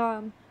so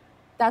dumb.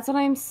 That's what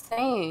I'm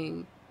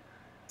saying.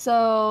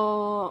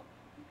 So,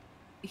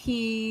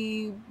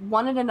 he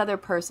wanted another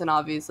person,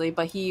 obviously,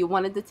 but he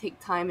wanted to take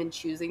time in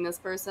choosing this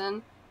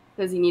person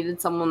because he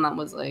needed someone that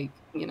was, like,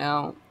 you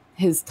know,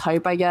 his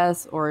type, I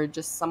guess, or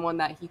just someone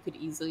that he could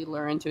easily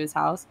lure into his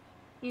house.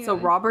 Yeah. So,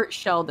 Robert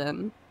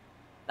Sheldon,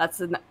 that's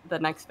the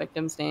next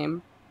victim's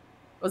name,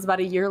 it was about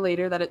a year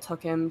later that it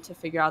took him to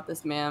figure out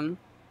this man.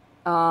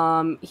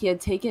 He had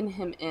taken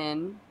him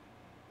in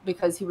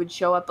because he would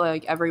show up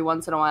like every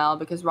once in a while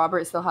because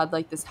Robert still had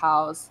like this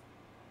house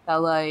that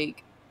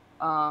like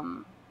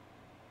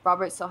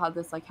Robert still had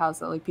this like house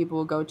that like people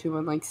would go to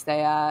and like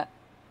stay at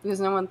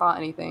because no one thought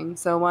anything.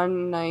 So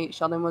one night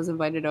Sheldon was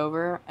invited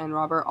over and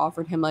Robert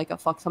offered him like a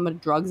fuck ton of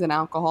drugs and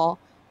alcohol.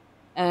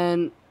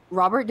 And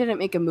Robert didn't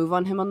make a move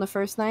on him on the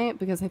first night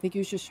because I think he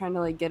was just trying to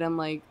like get him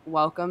like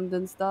welcomed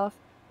and stuff.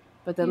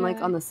 But then, like,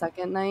 Yeah. on the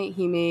second night,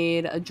 he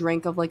made a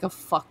drink of, like, a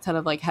fuck ton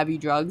of, like, heavy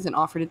drugs and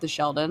offered it to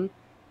Sheldon.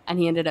 And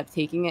he ended up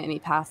taking it and he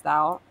passed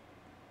out.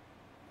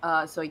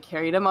 So he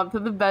carried him up to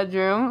the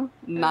bedroom.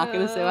 Not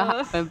going to say what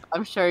happened, but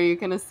I'm sure you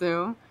can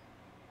assume.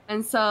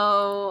 And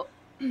so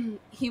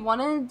he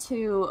wanted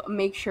to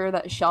make sure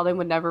that Sheldon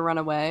would never run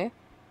away.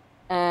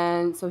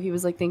 And so he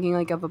was, like, thinking,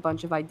 like, of a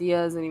bunch of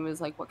ideas. And he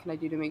was like, what can I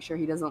do to make sure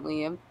he doesn't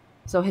leave?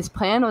 So his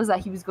plan was that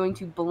he was going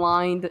to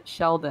blind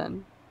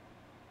Sheldon.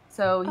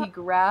 So he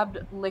grabbed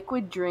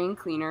liquid drain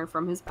cleaner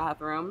from his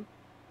bathroom.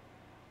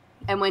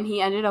 And when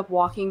he ended up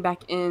walking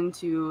back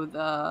into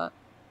the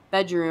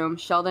bedroom,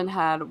 Sheldon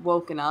had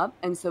woken up.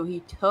 And so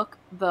he took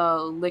the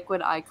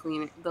liquid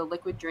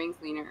drain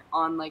cleaner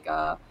on like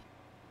a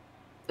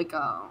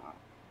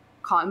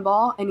cotton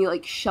ball and he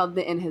like shoved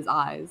it in his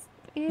eyes.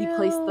 Ew. He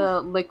placed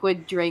the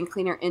liquid drain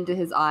cleaner into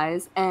his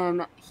eyes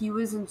and he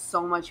was in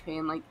so much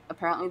pain. Like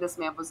apparently this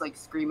man was like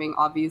screaming,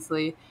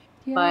 obviously.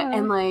 Yeah. But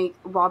and like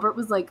Robert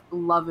was like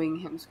loving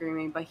him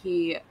screaming, but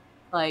he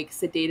like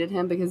sedated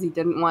him because he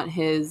didn't want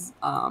his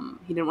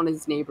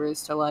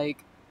neighbors to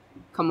like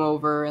come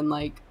over and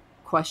like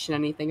question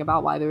anything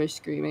about why they were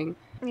screaming.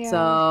 Yeah.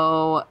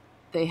 So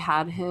they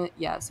had him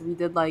so we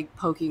did like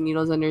poking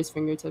needles under his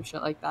fingertips,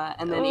 shit like that.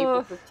 And then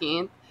April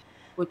 15th,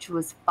 which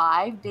was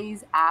 5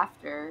 days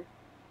after,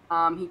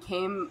 he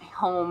came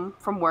home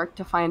from work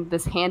to find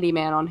this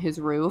handyman on his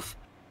roof.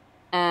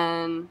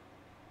 And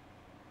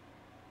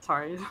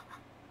sorry,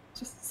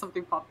 just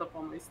something popped up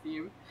on my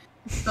Steam.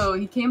 So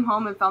he came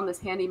home and found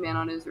this handyman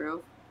on his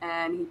roof,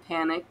 and he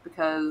panicked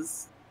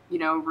because, you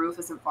know, roof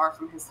isn't far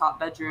from his top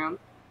bedroom.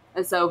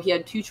 And so he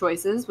had two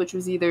choices, which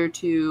was either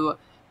to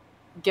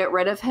get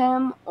rid of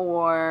him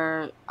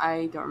or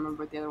I don't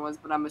remember what the other was,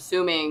 but I'm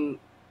assuming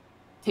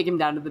take him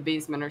down to the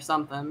basement or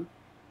something.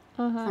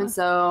 Uh-huh. And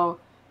so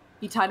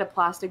he tied a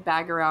plastic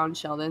bag around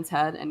Sheldon's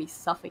head and he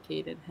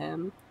suffocated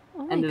him.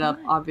 Oh my Ended up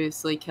God.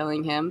 obviously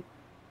killing him.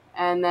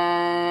 And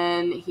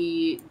then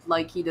he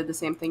did the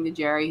same thing to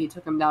Jerry. He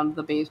took him down to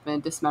the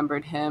basement,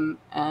 dismembered him,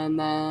 and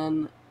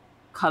then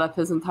cut up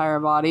his entire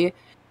body.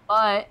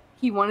 But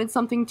he wanted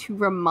something to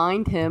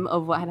remind him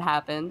of what had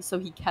happened, so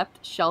he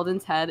kept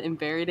Sheldon's head and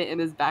buried it in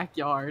his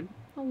backyard.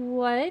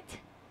 What?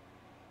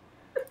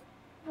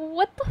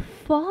 What the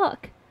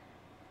fuck?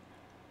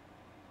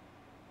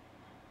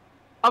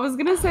 I was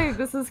gonna say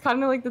this is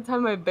kind of like the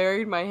time I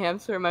buried my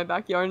hamster in my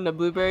backyard in a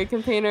blueberry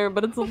container,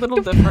 but it's a little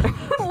different.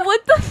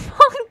 What the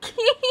fuck,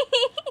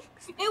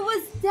 Keeks? It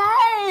was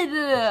dead!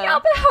 Yeah,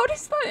 but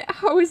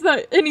how is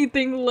that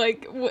anything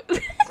like what?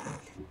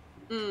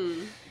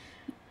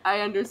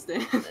 I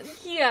understand.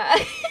 Yeah.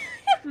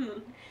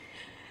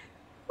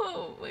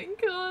 Oh my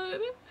god.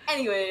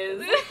 Anyways,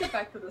 let's get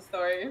back to the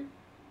story.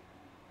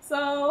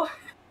 So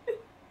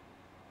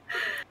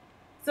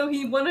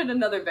he wanted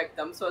another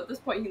victim. So at this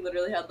point, he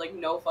literally had like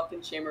no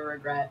fucking shame or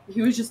regret.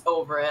 He was just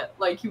over it.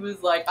 Like he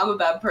was like, I'm a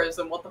bad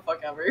person. What the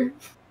fuck ever.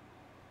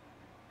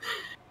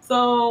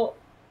 So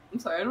I'm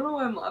sorry. I don't know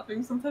why I'm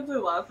laughing. Sometimes I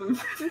laugh.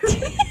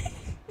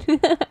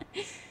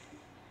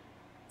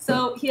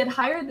 So he had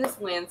hired this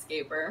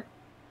landscaper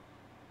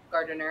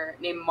gardener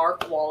named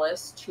Mark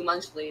Wallace 2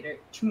 months later.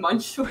 2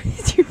 months short.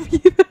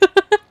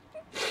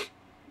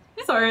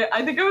 Sorry,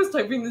 I think I was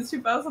typing this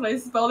too fast and I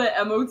spelled it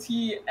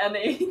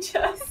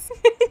MOTNHS.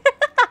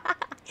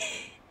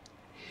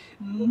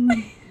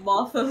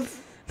 Mothos.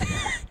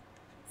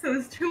 So it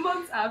was 2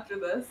 months after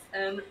this,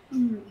 and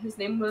his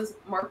name was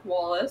Mark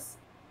Wallace,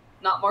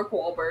 not Mark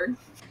Wahlberg.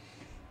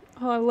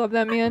 Oh, I love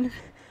that man.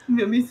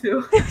 Yeah, me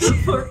too.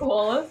 Mark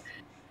Wallace.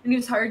 And he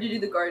was hired to do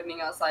the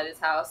gardening outside his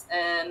house,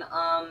 and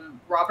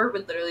Robert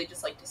would literally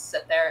just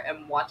sit there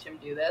and watch him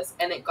do this,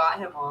 and it got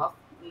him off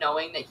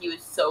knowing that he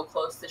was so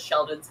close to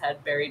Sheldon's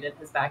head buried in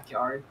his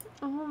backyard.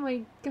 Oh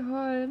my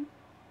god.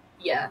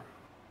 Yeah.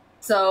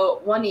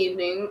 So one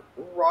evening,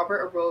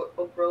 Robert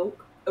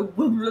awoke to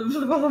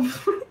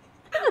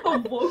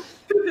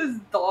his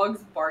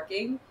dogs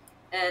barking,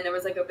 and there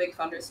was like a big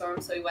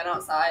thunderstorm. So he went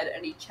outside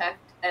and he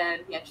checked,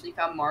 and he actually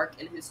found Mark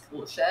in his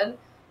tool shed,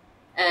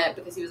 and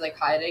because he was like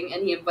hiding,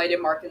 and he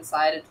invited Mark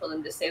inside and told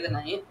him to stay the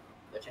night,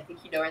 which I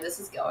think you know where this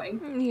is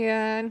going.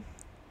 Yeah.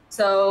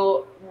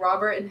 So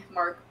Robert and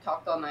Mark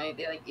talked all night.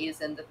 They like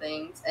eased into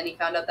things, and he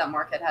found out that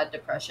Mark had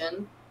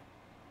depression.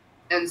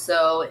 And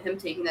so him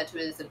taking that to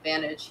his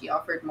advantage, he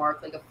offered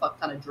Mark like a fuck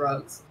ton of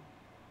drugs.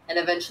 And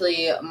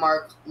eventually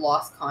Mark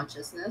lost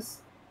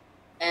consciousness.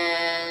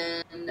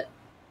 And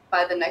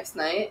by the next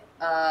night,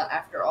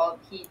 after all,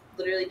 he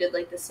literally did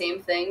like the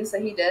same things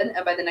that he did.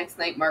 And by the next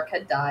night, Mark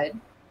had died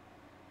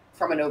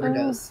from an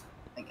overdose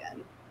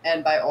again.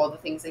 And by all the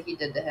things that he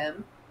did to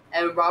him.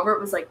 And Robert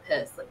was like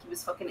pissed, like he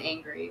was fucking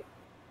angry.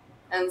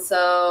 And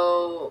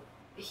so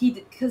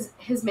because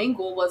his main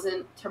goal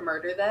wasn't to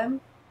murder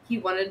them. He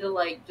wanted to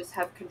like just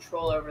have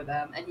control over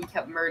them, and he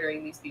kept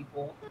murdering these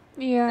people.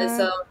 Yeah. And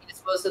so he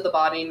disposed of the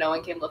body. No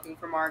one came looking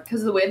for Mark,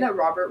 because the way that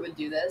Robert would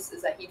do this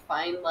is that he'd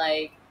find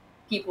like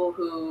people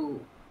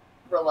who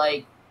were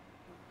like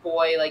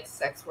like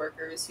sex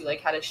workers who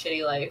like had a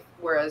shitty life,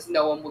 whereas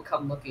no one would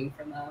come looking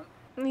for them.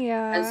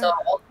 Yeah. And so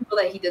all the people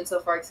that he did so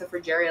far, except for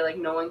Jerry, like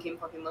no one came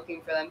fucking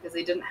looking for them because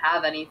they didn't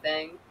have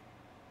anything.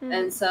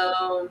 And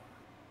so,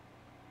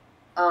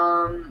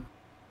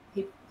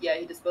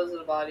 he disposed of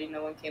the body.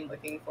 No one came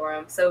looking for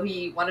him. So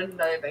he wanted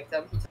another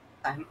victim. He took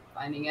time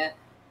finding it.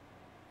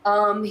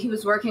 He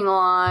was working a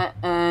lot,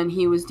 and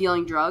he was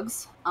dealing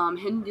drugs.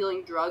 Him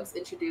dealing drugs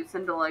introduced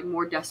him to like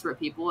more desperate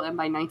people. And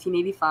by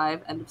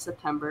 1985, end of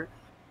September,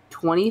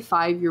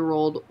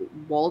 25-year-old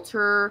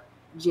Walter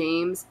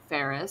James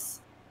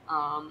Ferris,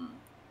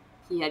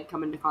 he had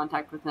come into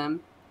contact with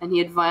him, and he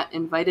had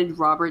invited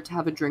Robert to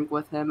have a drink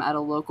with him at a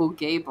local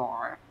gay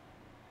bar.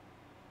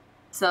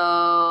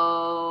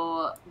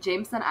 So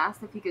James then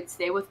asked if he could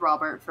stay with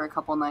Robert for a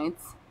couple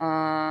nights,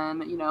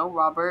 and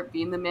Robert,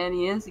 being the man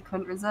he is, he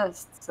couldn't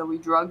resist. So we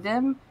drugged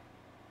him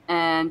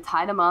and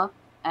tied him up,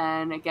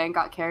 and again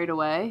got carried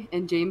away,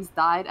 and James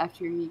died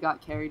after he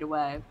got carried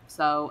away.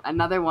 So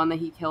another one that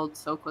he killed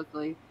so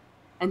quickly,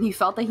 and he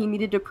felt that he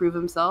needed to prove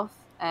himself,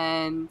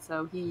 and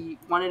so he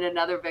wanted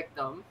another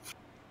victim.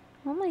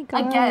 Oh my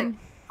god. Again,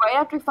 right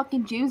after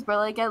fucking James, bro,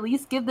 like at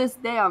least give this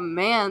damn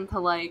man to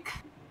like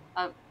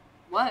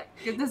what?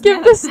 Give this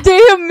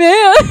damn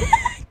man.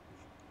 Shut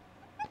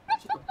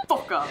the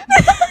fuck up.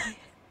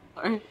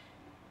 Sorry.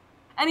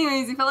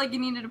 Anyways, he felt like he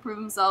needed to prove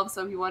himself,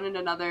 so he wanted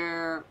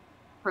another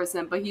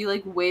person, but he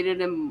waited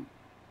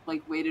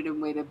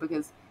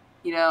because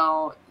he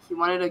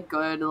wanted a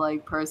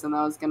good person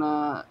that was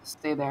gonna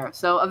stay there.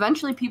 So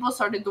eventually people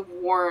started to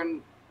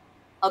warn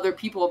other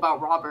people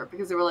about Robert,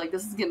 because they were like,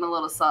 this is getting a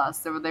little sus.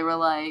 They were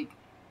like,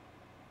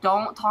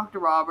 don't talk to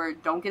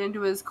Robert, don't get into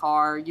his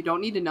car, you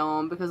don't need to know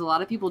him, because a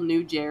lot of people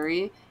knew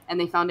Jerry, and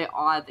they found it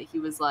odd that he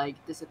was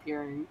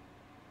disappearing.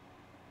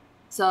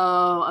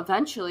 So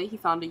eventually he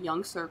found a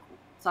young sex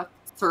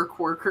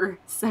worker.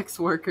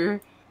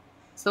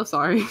 So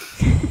sorry.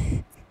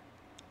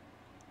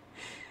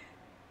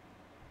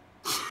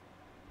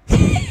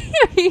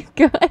 Are you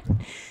good?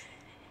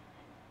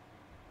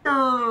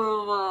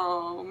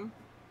 Oh,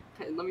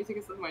 okay, let me take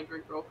a sip of my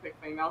drink real quick.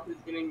 My mouth is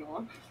getting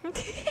long.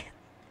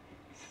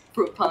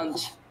 Fruit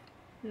punch.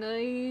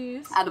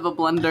 Nice. Out of a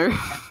blender.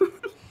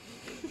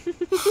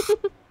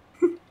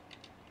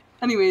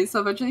 Anyways,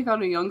 so eventually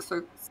found a young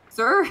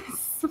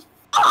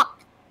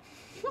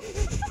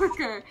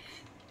worker.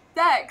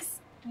 Sex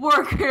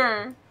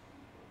worker.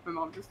 My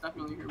mom just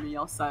definitely heard me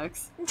yell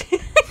sex.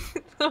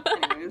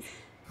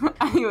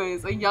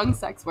 Anyways, a young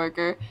sex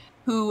worker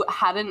who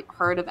hadn't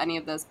heard of any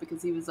of this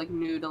because he was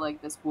new to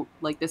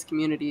this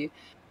community.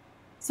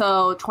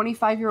 So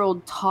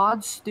 25-year-old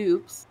Todd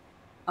Stoops,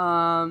 he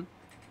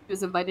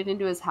was invited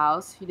into his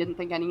house. He didn't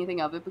think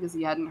anything of it because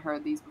he hadn't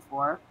heard these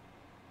before.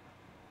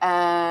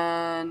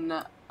 And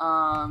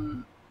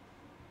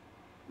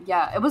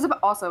yeah, it was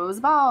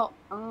about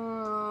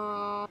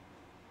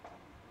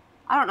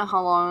I don't know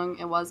how long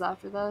it was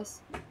after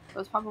this. It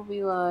was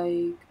probably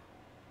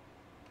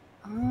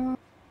I'm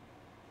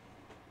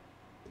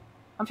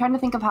trying to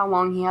think of how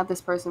long he had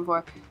this person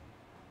for.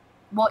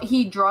 Well,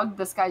 he drugged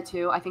this guy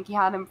too. I think he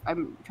had him,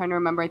 I'm trying to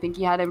remember, I think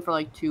he had him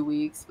for 2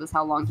 weeks was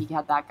how long he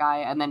had that guy.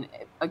 And then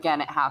again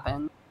it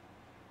happened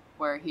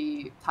where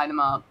he tied him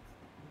up,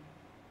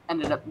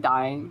 ended up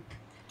dying,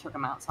 took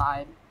him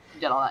outside,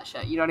 did all that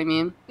shit. You know what I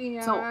mean?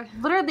 Yeah. So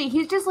literally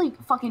he's just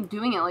fucking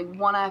doing it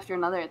one after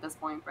another at this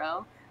point,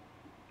 bro.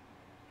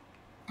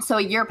 So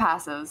a year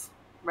passes,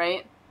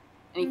 right?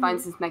 And he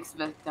finds his next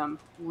victim.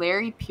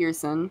 Larry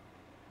Pearson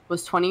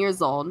was 20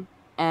 years old,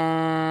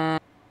 and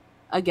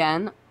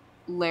again,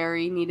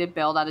 Larry needed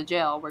bailed out of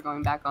jail. We're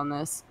going back on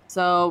this.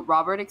 So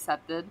Robert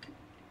accepted,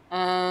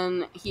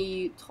 and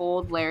he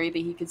told Larry that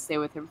he could stay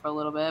with him for a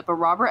little bit, but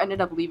Robert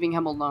ended up leaving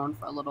him alone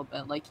for a little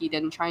bit. Like, he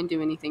didn't try and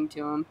do anything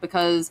to him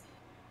because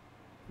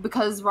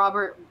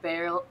Robert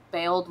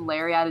bailed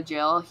Larry out of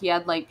jail. He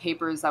had like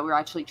papers that were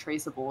actually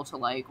traceable to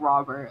like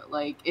Robert.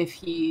 Like, if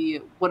he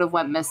would have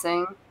went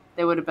missing,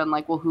 they would have been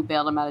like, well, who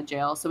bailed him out of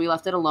jail? So we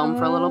left it alone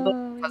for a little bit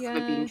because of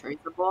it being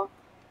traceable.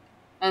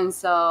 And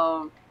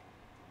so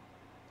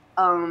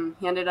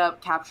he ended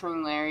up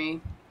capturing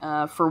Larry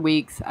for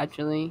weeks,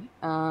 actually.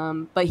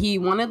 But he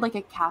wanted like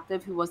a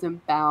captive who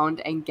wasn't bound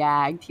and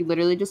gagged. He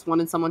literally just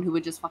wanted someone who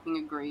would just fucking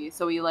agree.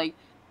 So he like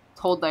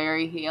told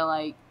Larry, he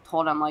like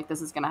told him like,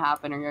 this is gonna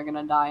happen or you're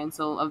gonna die. And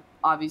so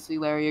obviously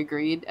Larry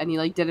agreed, and he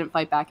like didn't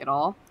fight back at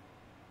all.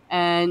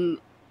 And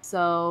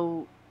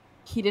so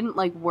he didn't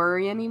like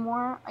worry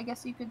anymore, I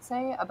guess you could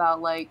say,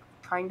 about like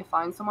trying to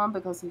find someone,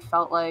 because he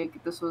felt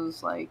like this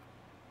was like,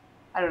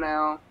 I don't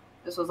know,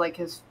 this was like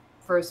his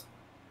first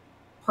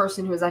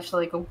person who was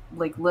actually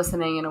like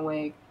listening and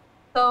awake.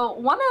 So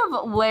one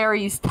of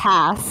Larry's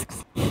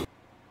tasks, and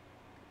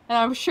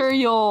I'm sure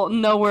you'll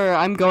know where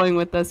I'm going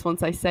with this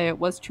once I say it,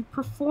 was to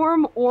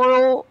perform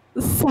oral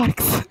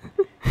sex.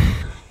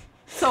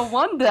 So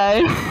one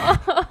day,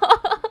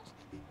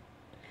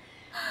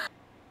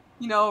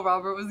 you know,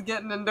 Robert was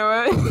getting into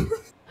it.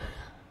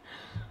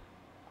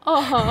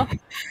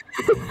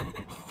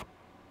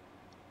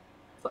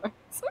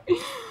 Sorry.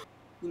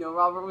 You know,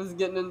 Robert was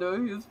getting into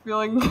it. He was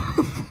feeling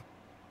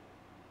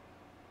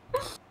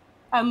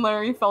and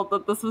Larry felt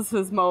that this was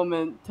his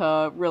moment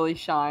to really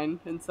shine.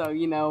 And so,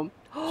 you know,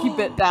 he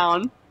bit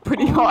down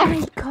pretty hard. Oh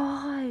my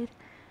god.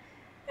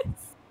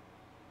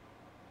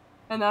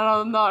 And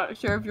I'm not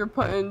sure if you're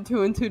putting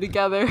two and two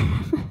together.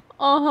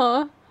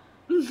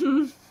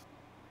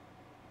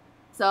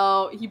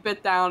 So he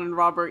bit down, and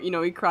Robert, you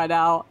know, he cried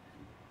out.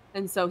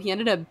 And so he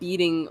ended up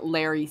beating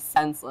Larry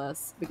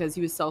senseless because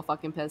he was so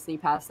fucking pissed, and he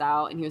passed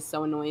out, and he was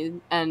so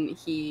annoyed. And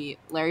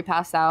Larry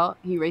passed out.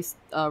 He raced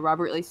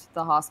Robert raced to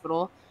the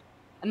hospital.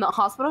 And the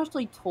hospital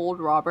actually told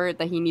Robert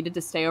that he needed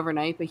to stay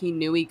overnight, but he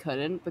knew he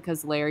couldn't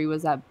because Larry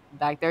was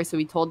back there. So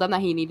he told them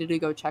that he needed to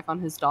go check on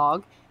his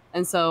dog.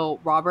 And so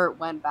Robert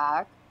went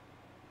back,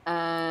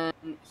 and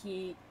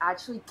he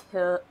actually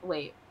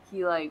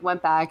he like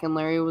went back, and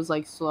Larry was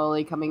like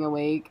slowly coming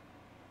awake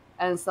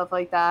and stuff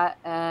like that.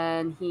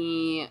 And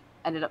he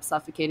ended up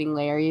suffocating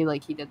Larry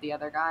like he did the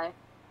other guy.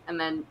 And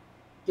then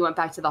he went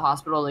back to the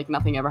hospital like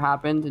nothing ever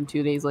happened. And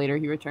 2 days later,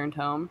 he returned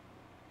home.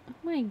 Oh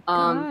my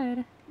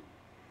god.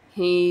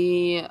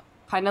 He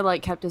kind of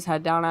like kept his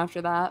head down after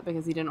that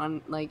because he didn't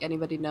want like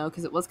anybody to know,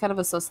 because it was kind of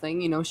a sus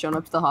thing, you know, showing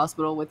up to the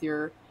hospital with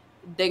your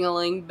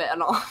ding-a-ling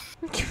bitten off.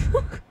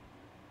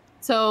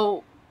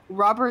 So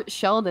Robert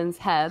Sheldon's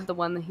head, the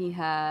one that he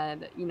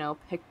had, you know,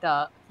 picked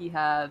up, he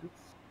had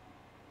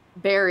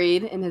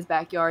buried in his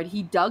backyard.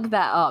 He dug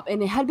that up,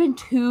 and it had been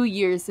 2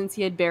 years since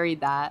he had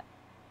buried that.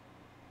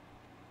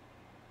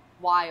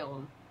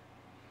 Wild.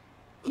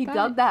 He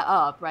dug that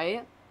up,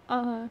 right?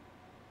 And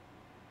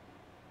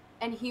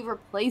he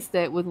replaced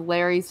it with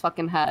Larry's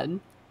fucking head.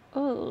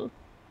 Oh.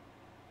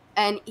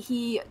 And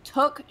he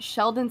took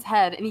Sheldon's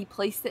head and he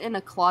placed it in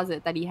a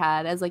closet that he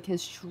had as like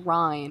his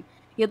shrine.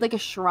 He had like a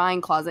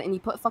shrine closet, and he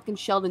put fucking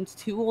Sheldon's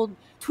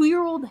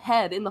 2-year-old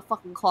head in the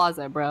fucking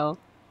closet, bro.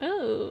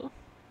 Oh.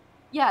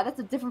 Yeah, that's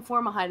a different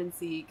form of hide and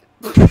seek.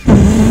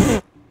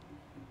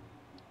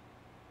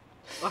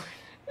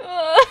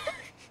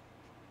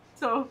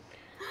 So,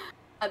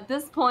 at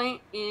this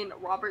point in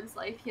Robert's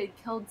life, he had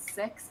killed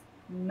 6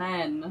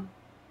 men.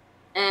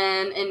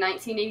 And in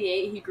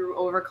 1988, he grew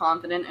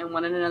overconfident and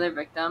wanted another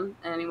victim,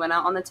 and he went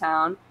out on the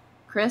town.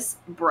 Chris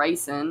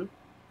Bryson,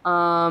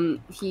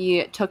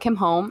 he took him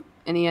home,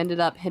 and he ended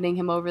up hitting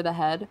him over the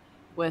head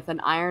with an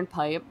iron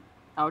pipe.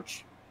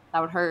 Ouch. That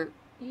would hurt.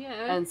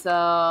 Yeah. And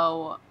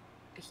so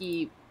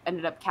he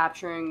ended up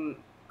capturing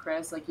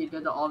Chris like he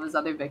did to all of his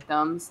other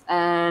victims.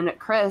 And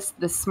Chris,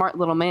 this smart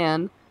little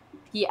man,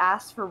 he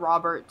asked for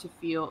Robert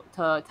to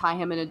tie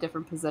him in a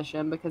different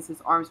position because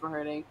his arms were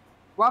hurting.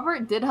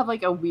 Robert did have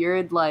like a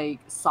weird like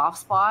soft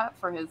spot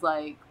for his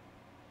like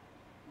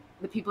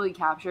the people he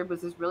captured,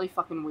 but it's really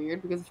fucking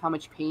weird because of how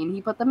much pain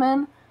he put them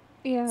in.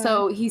 Yeah.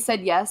 So he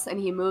said yes,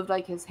 and he moved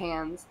like his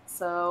hands.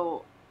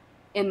 So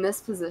in this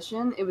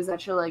position, it was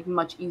actually like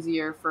much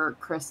easier for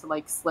Chris to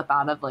like slip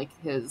out of like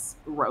his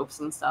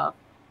ropes and stuff.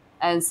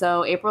 And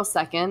so April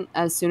 2nd,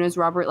 as soon as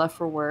Robert left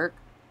for work,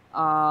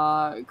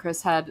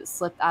 Chris had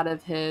slipped out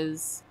of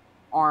his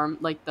arm,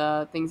 like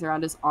the things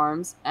around his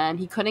arms, and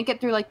he couldn't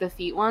get through like the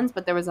feet ones,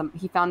 but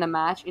he found a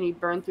match, and he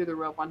burned through the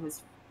rope on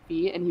his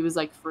feet, and he was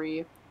like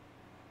free.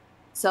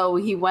 So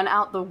he went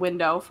out the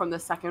window from the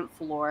 2nd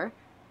floor.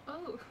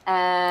 Oh.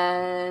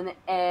 And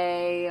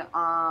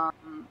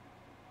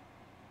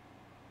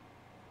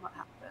what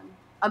happened?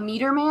 A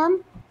meter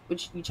man,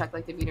 which you check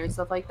like the meter and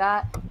stuff like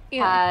that,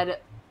 had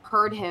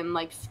heard him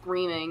like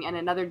screaming, and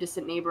another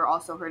distant neighbor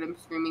also heard him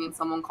screaming, and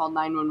someone called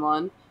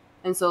 911.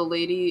 And so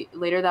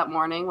later that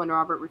morning, when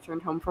Robert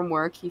returned home from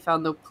work, he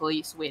found the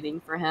police waiting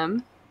for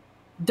him.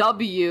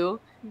 W.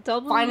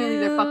 W. Finally,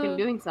 they're fucking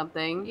doing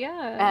something.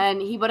 Yeah.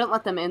 And he wouldn't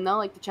let them in, though,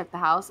 like, to check the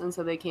house. And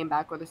so they came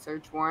back with a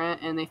search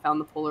warrant, and they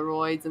found the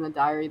Polaroids and the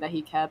diary that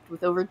he kept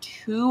with over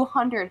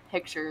 200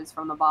 pictures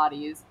from the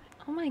bodies.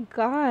 Oh my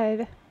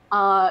god.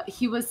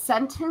 He was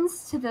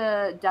sentenced to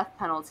the death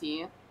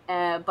penalty,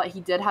 but he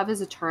did have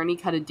his attorney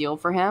cut a deal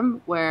for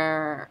him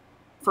where,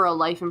 for a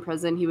life in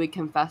prison, he would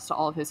confess to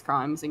all of his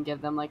crimes and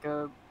give them, like,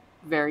 a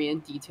very in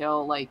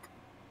detail, like,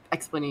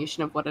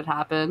 explanation of what had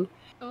happened.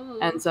 Oh.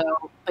 And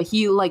so, but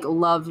he, like,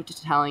 loved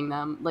telling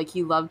them. Like,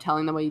 he loved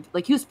telling them what he,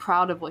 like, he was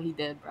proud of what he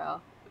did, bro.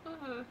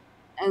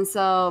 And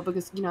so,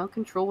 because, you know,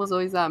 control was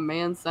always that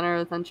man's center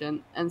of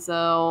attention. And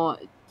so,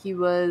 he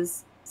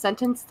was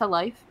sentenced to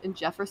life in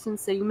Jefferson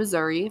City,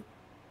 Missouri.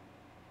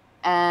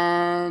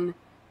 But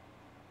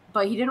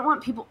he didn't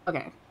want people,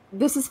 okay,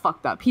 this is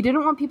fucked up. He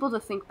didn't want people to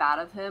think bad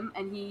of him.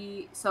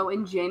 And so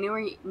in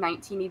January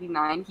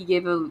 1989, he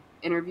gave an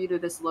interview to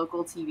this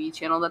local TV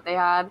channel that they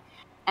had.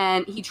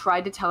 And he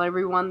tried to tell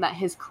everyone that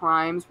his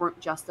crimes weren't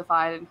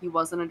justified and he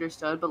wasn't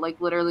understood, but,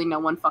 like, literally no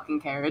one fucking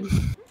cared.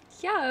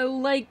 Yeah,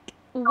 like,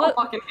 I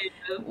fucking hate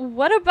him.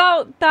 what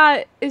about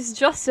that is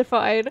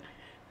justified?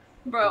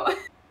 Bro,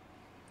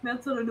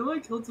 that's what I know, I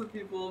killed some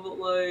people, but,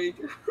 like...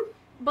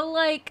 But,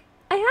 like,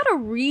 I had a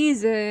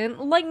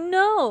reason. Like,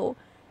 no.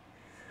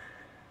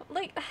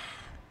 Like...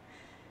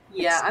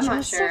 Yeah, I'm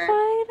not sure.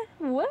 Justified?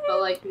 What? But,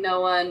 like,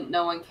 no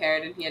one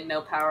cared, and he had no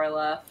power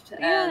left.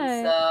 Yeah.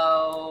 And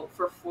so,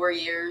 for 4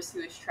 years, he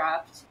was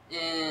trapped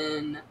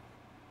in,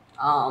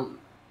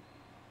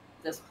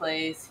 this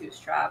place. He was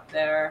trapped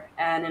there.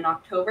 And in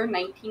October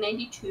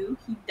 1992,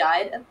 he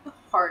died of a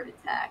heart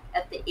attack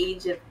at the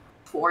age of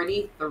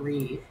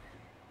 43.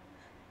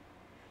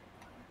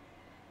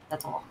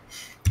 That's all.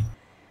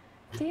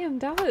 Damn,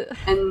 that was...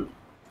 And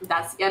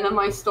that's the end of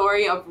my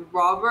story of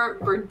Robert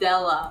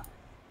Berdella.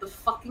 The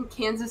fucking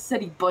Kansas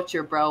City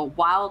butcher, bro.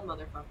 Wild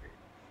motherfucker.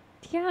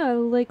 Yeah,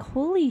 like,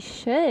 holy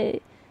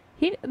shit.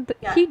 He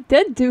Yeah. he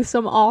did do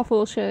some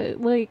awful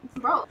shit. Like,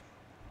 Bro,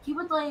 he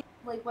would, like,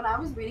 when I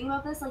was reading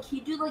about this, like,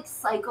 he'd do, like,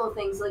 psycho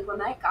things. Like, when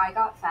that guy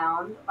got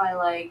found by,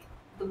 like,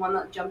 the one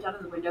that jumped out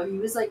of the window, he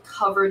was, like,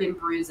 covered in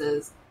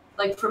bruises.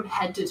 Like, from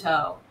head to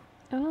toe.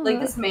 oh, Like,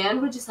 this man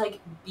would just, like,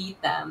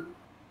 beat them.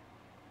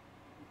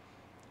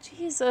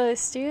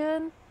 Jesus,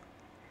 dude.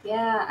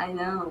 Yeah, I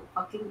know.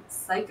 Fucking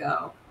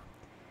psycho.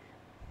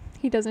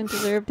 He doesn't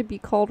deserve to be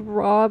called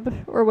Rob.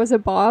 Or was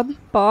it Bob?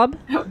 Bob?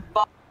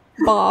 Bob.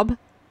 Bob.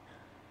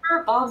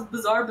 Bob's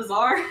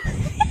Bizarre.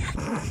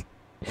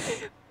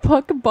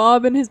 Fuck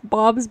Bob and his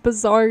Bob's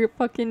Bizarre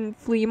fucking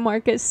flea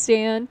market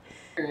stand.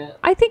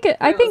 I think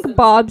listen.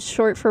 Bob's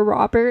short for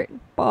Robert.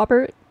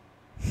 Bobbert.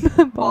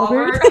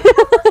 Bobbert.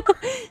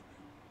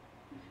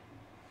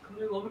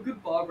 I love a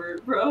good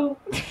Bobbert, bro.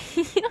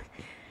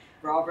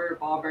 Robert,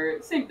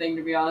 Bobbert, same thing,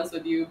 to be honest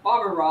with you.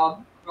 Bob or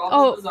Rob.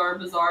 Rob's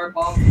Bizarre,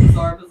 Bob's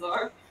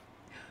Bizarre.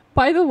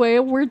 By the way,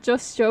 we're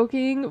just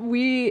joking.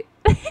 We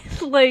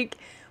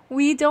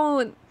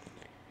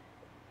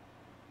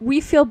we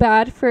feel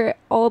bad for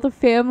all the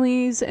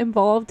families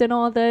involved in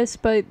all this,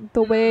 but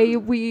the way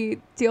we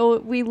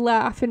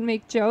laugh and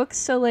make jokes.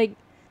 So, like,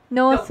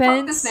 no offense.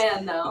 Fuck this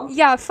man, though.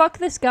 Yeah, fuck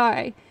this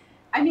guy.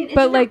 I mean,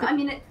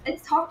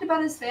 it's talked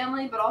about his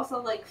family, but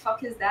also, like,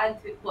 fuck his dad.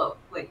 Whoa.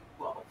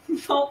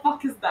 Don't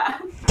fuck his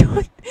dad.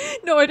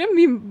 No, I didn't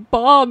mean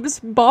Bobbert's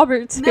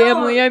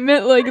family. I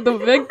meant, like, the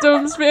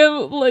victim's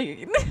family.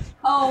 Like,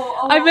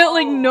 I meant,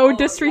 like, no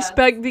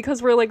disrespect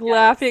because we're, like,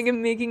 laughing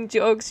and making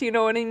jokes. You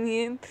know what I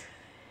mean?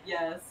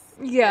 Yes.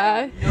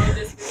 Yeah. No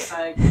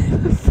disrespect.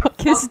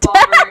 Fuck his Fuck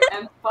dad. Bobber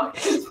and fuck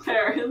his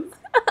parents.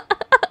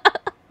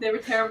 They were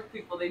terrible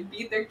people. They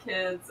beat their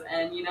kids,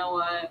 and you know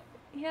what?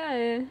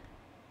 Yeah.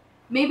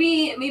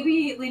 Maybe,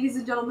 ladies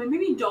and gentlemen,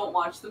 maybe don't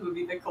watch the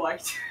movie The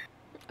Collector.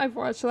 I've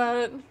watched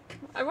that.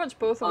 I watched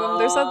both of them.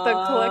 There's that The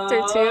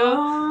Collector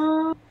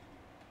too.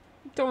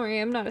 Don't worry,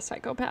 I'm not a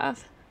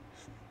psychopath.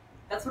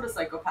 That's what a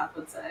psychopath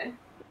would say.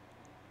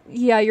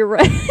 Yeah, you're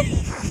right.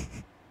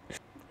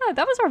 Yeah,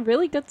 that was a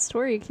really good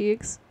story,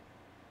 Keeks.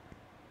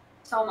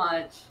 So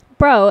much.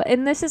 Bro,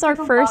 and this is our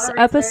There's a first lot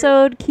of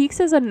episode. Keeks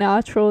is a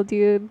natural,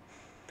 dude.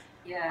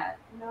 Yeah,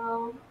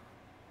 no.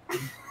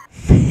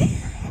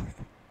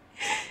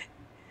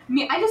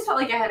 I just felt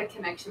like I had a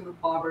connection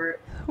with Bobbert.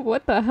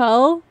 What the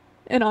hell?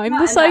 And I'm Not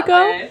the in that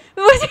psycho? way.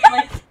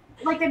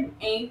 like an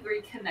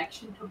angry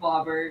connection to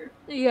Bobbert.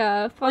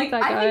 Yeah, fuck Like,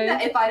 that I guy. think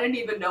that if I didn't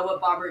even know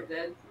what Bobbert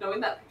did, knowing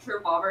that picture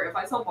of Bobbert, if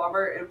I saw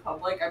Bobbert in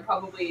public, I'd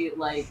probably,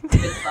 like,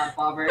 slap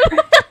Bobbert.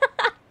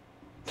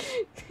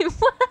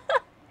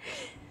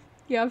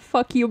 Yeah,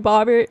 fuck you,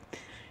 Bobbert.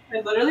 I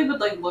literally would,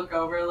 like, look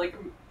over, like,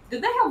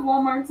 did they have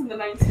Walmarts in the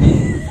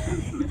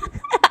 1980s?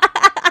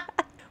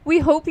 We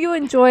hope you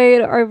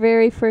enjoyed our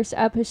very first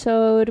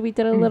episode. We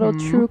did a little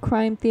true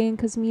crime thing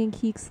because me and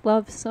Keeks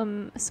love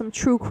some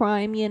true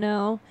crime, you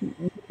know.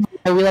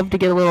 We love to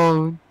get a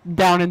little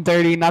down and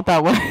dirty, not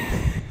that way.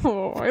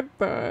 Oh, what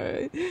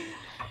the?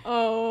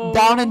 Oh.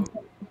 Down and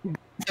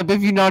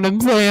if you know what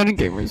I'm saying,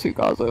 gamers who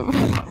gossip.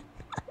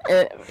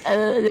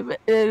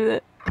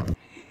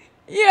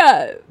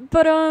 Yeah,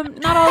 but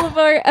not all of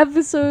our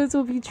episodes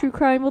will be true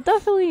crime. We'll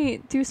definitely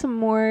do some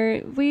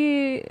more.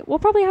 We'll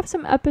probably have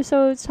some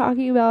episodes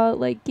talking about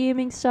like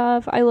gaming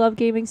stuff. I love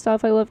gaming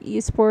stuff. I love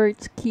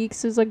esports.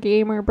 Keeks is a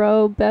gamer,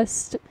 bro.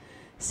 Best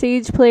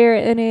Sage player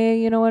in NA,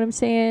 you know what I'm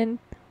saying?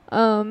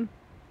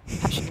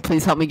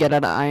 Please help me get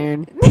out of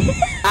iron.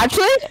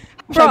 Actually,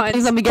 Bronze.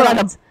 please let me get out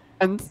of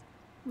bronze.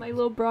 My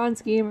little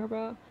bronze gamer,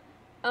 bro.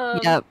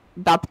 Yep,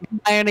 about to be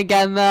iron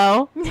again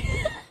though.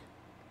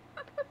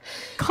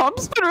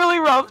 Comp's been really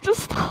rough.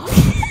 Just stop.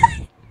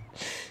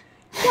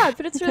 Yeah,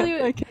 but it's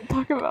really I can't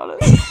talk about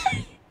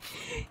it.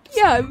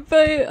 yeah,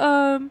 but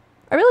I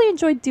really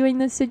enjoyed doing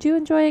this. Did you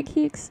enjoy it,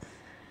 Keeks?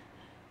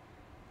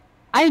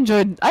 I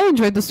enjoyed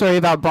the story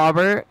about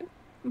Bobber.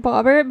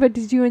 Bobber, but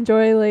did you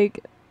enjoy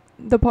like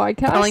the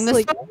podcast? Telling the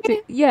like,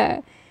 story? Yeah.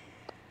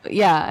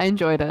 Yeah, I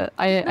enjoyed it.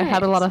 I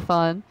had a lot of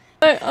fun.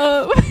 But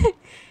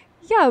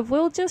yeah,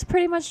 we'll just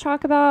pretty much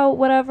talk about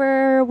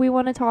whatever we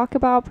want to talk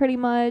about, pretty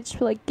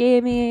much like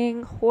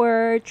gaming,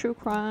 horror, true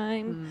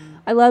crime.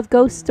 I love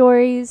ghost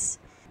stories.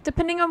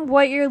 Depending on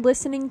what you're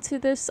listening to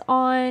this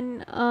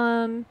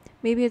on,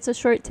 maybe it's a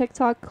short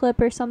TikTok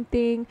clip or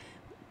something.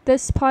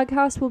 This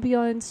podcast will be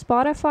on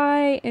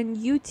Spotify and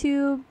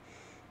YouTube.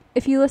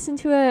 If you listen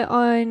to it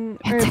on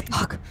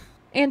TikTok.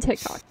 And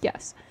TikTok,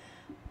 yes.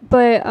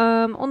 But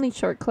only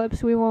short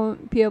clips. We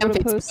won't be able And to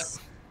Facebook.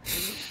 post.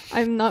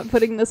 I'm not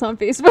putting this on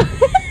Facebook.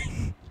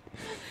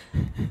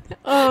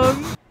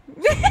 And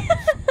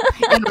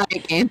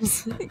Riot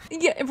Games.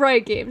 Yeah,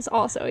 Riot Games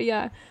also,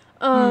 yeah.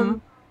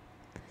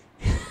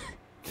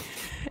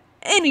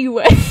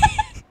 Anyway,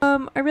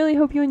 I really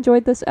hope you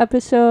enjoyed this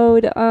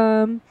episode.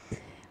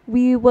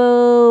 We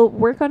will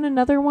work on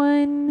another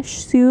one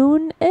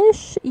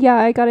soon-ish. Yeah,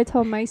 I gotta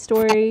tell my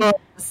story.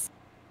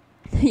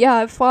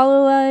 Yeah,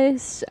 follow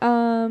us.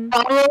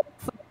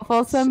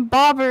 Follow some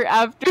Bobber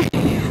after.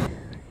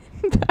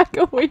 Back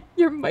away,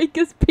 your mic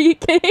is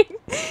peaking.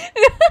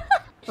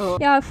 Oh.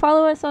 Yeah,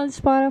 follow us on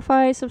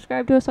Spotify,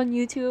 subscribe to us on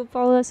YouTube,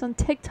 follow us on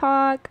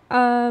TikTok.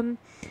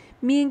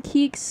 Me and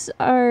Keeks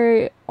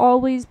are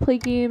always play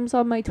games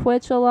on my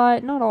Twitch a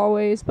lot. Not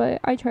always, but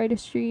I try to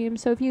stream.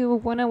 So if you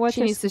want to watch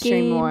She us needs to game,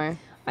 stream more.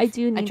 I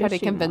do need I try to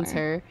stream convince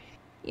more. her.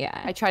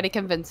 Yeah. I try to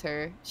convince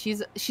her.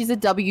 She's a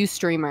W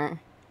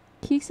streamer.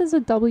 Keeks is a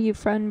W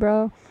friend,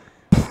 bro.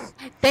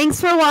 Thanks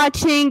for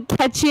watching.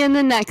 Catch you in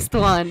the next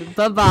one.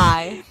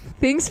 Bye-bye.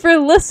 Thanks for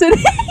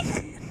listening.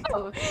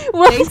 What?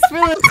 Thanks for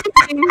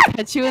listening.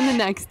 Catch you in the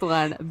next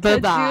one. Bye-bye.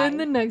 Catch you in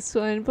the next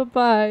one.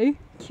 Bye-bye.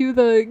 Cue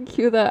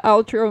the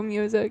outro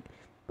music.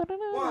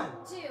 1,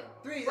 2,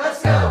 3,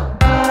 let's go!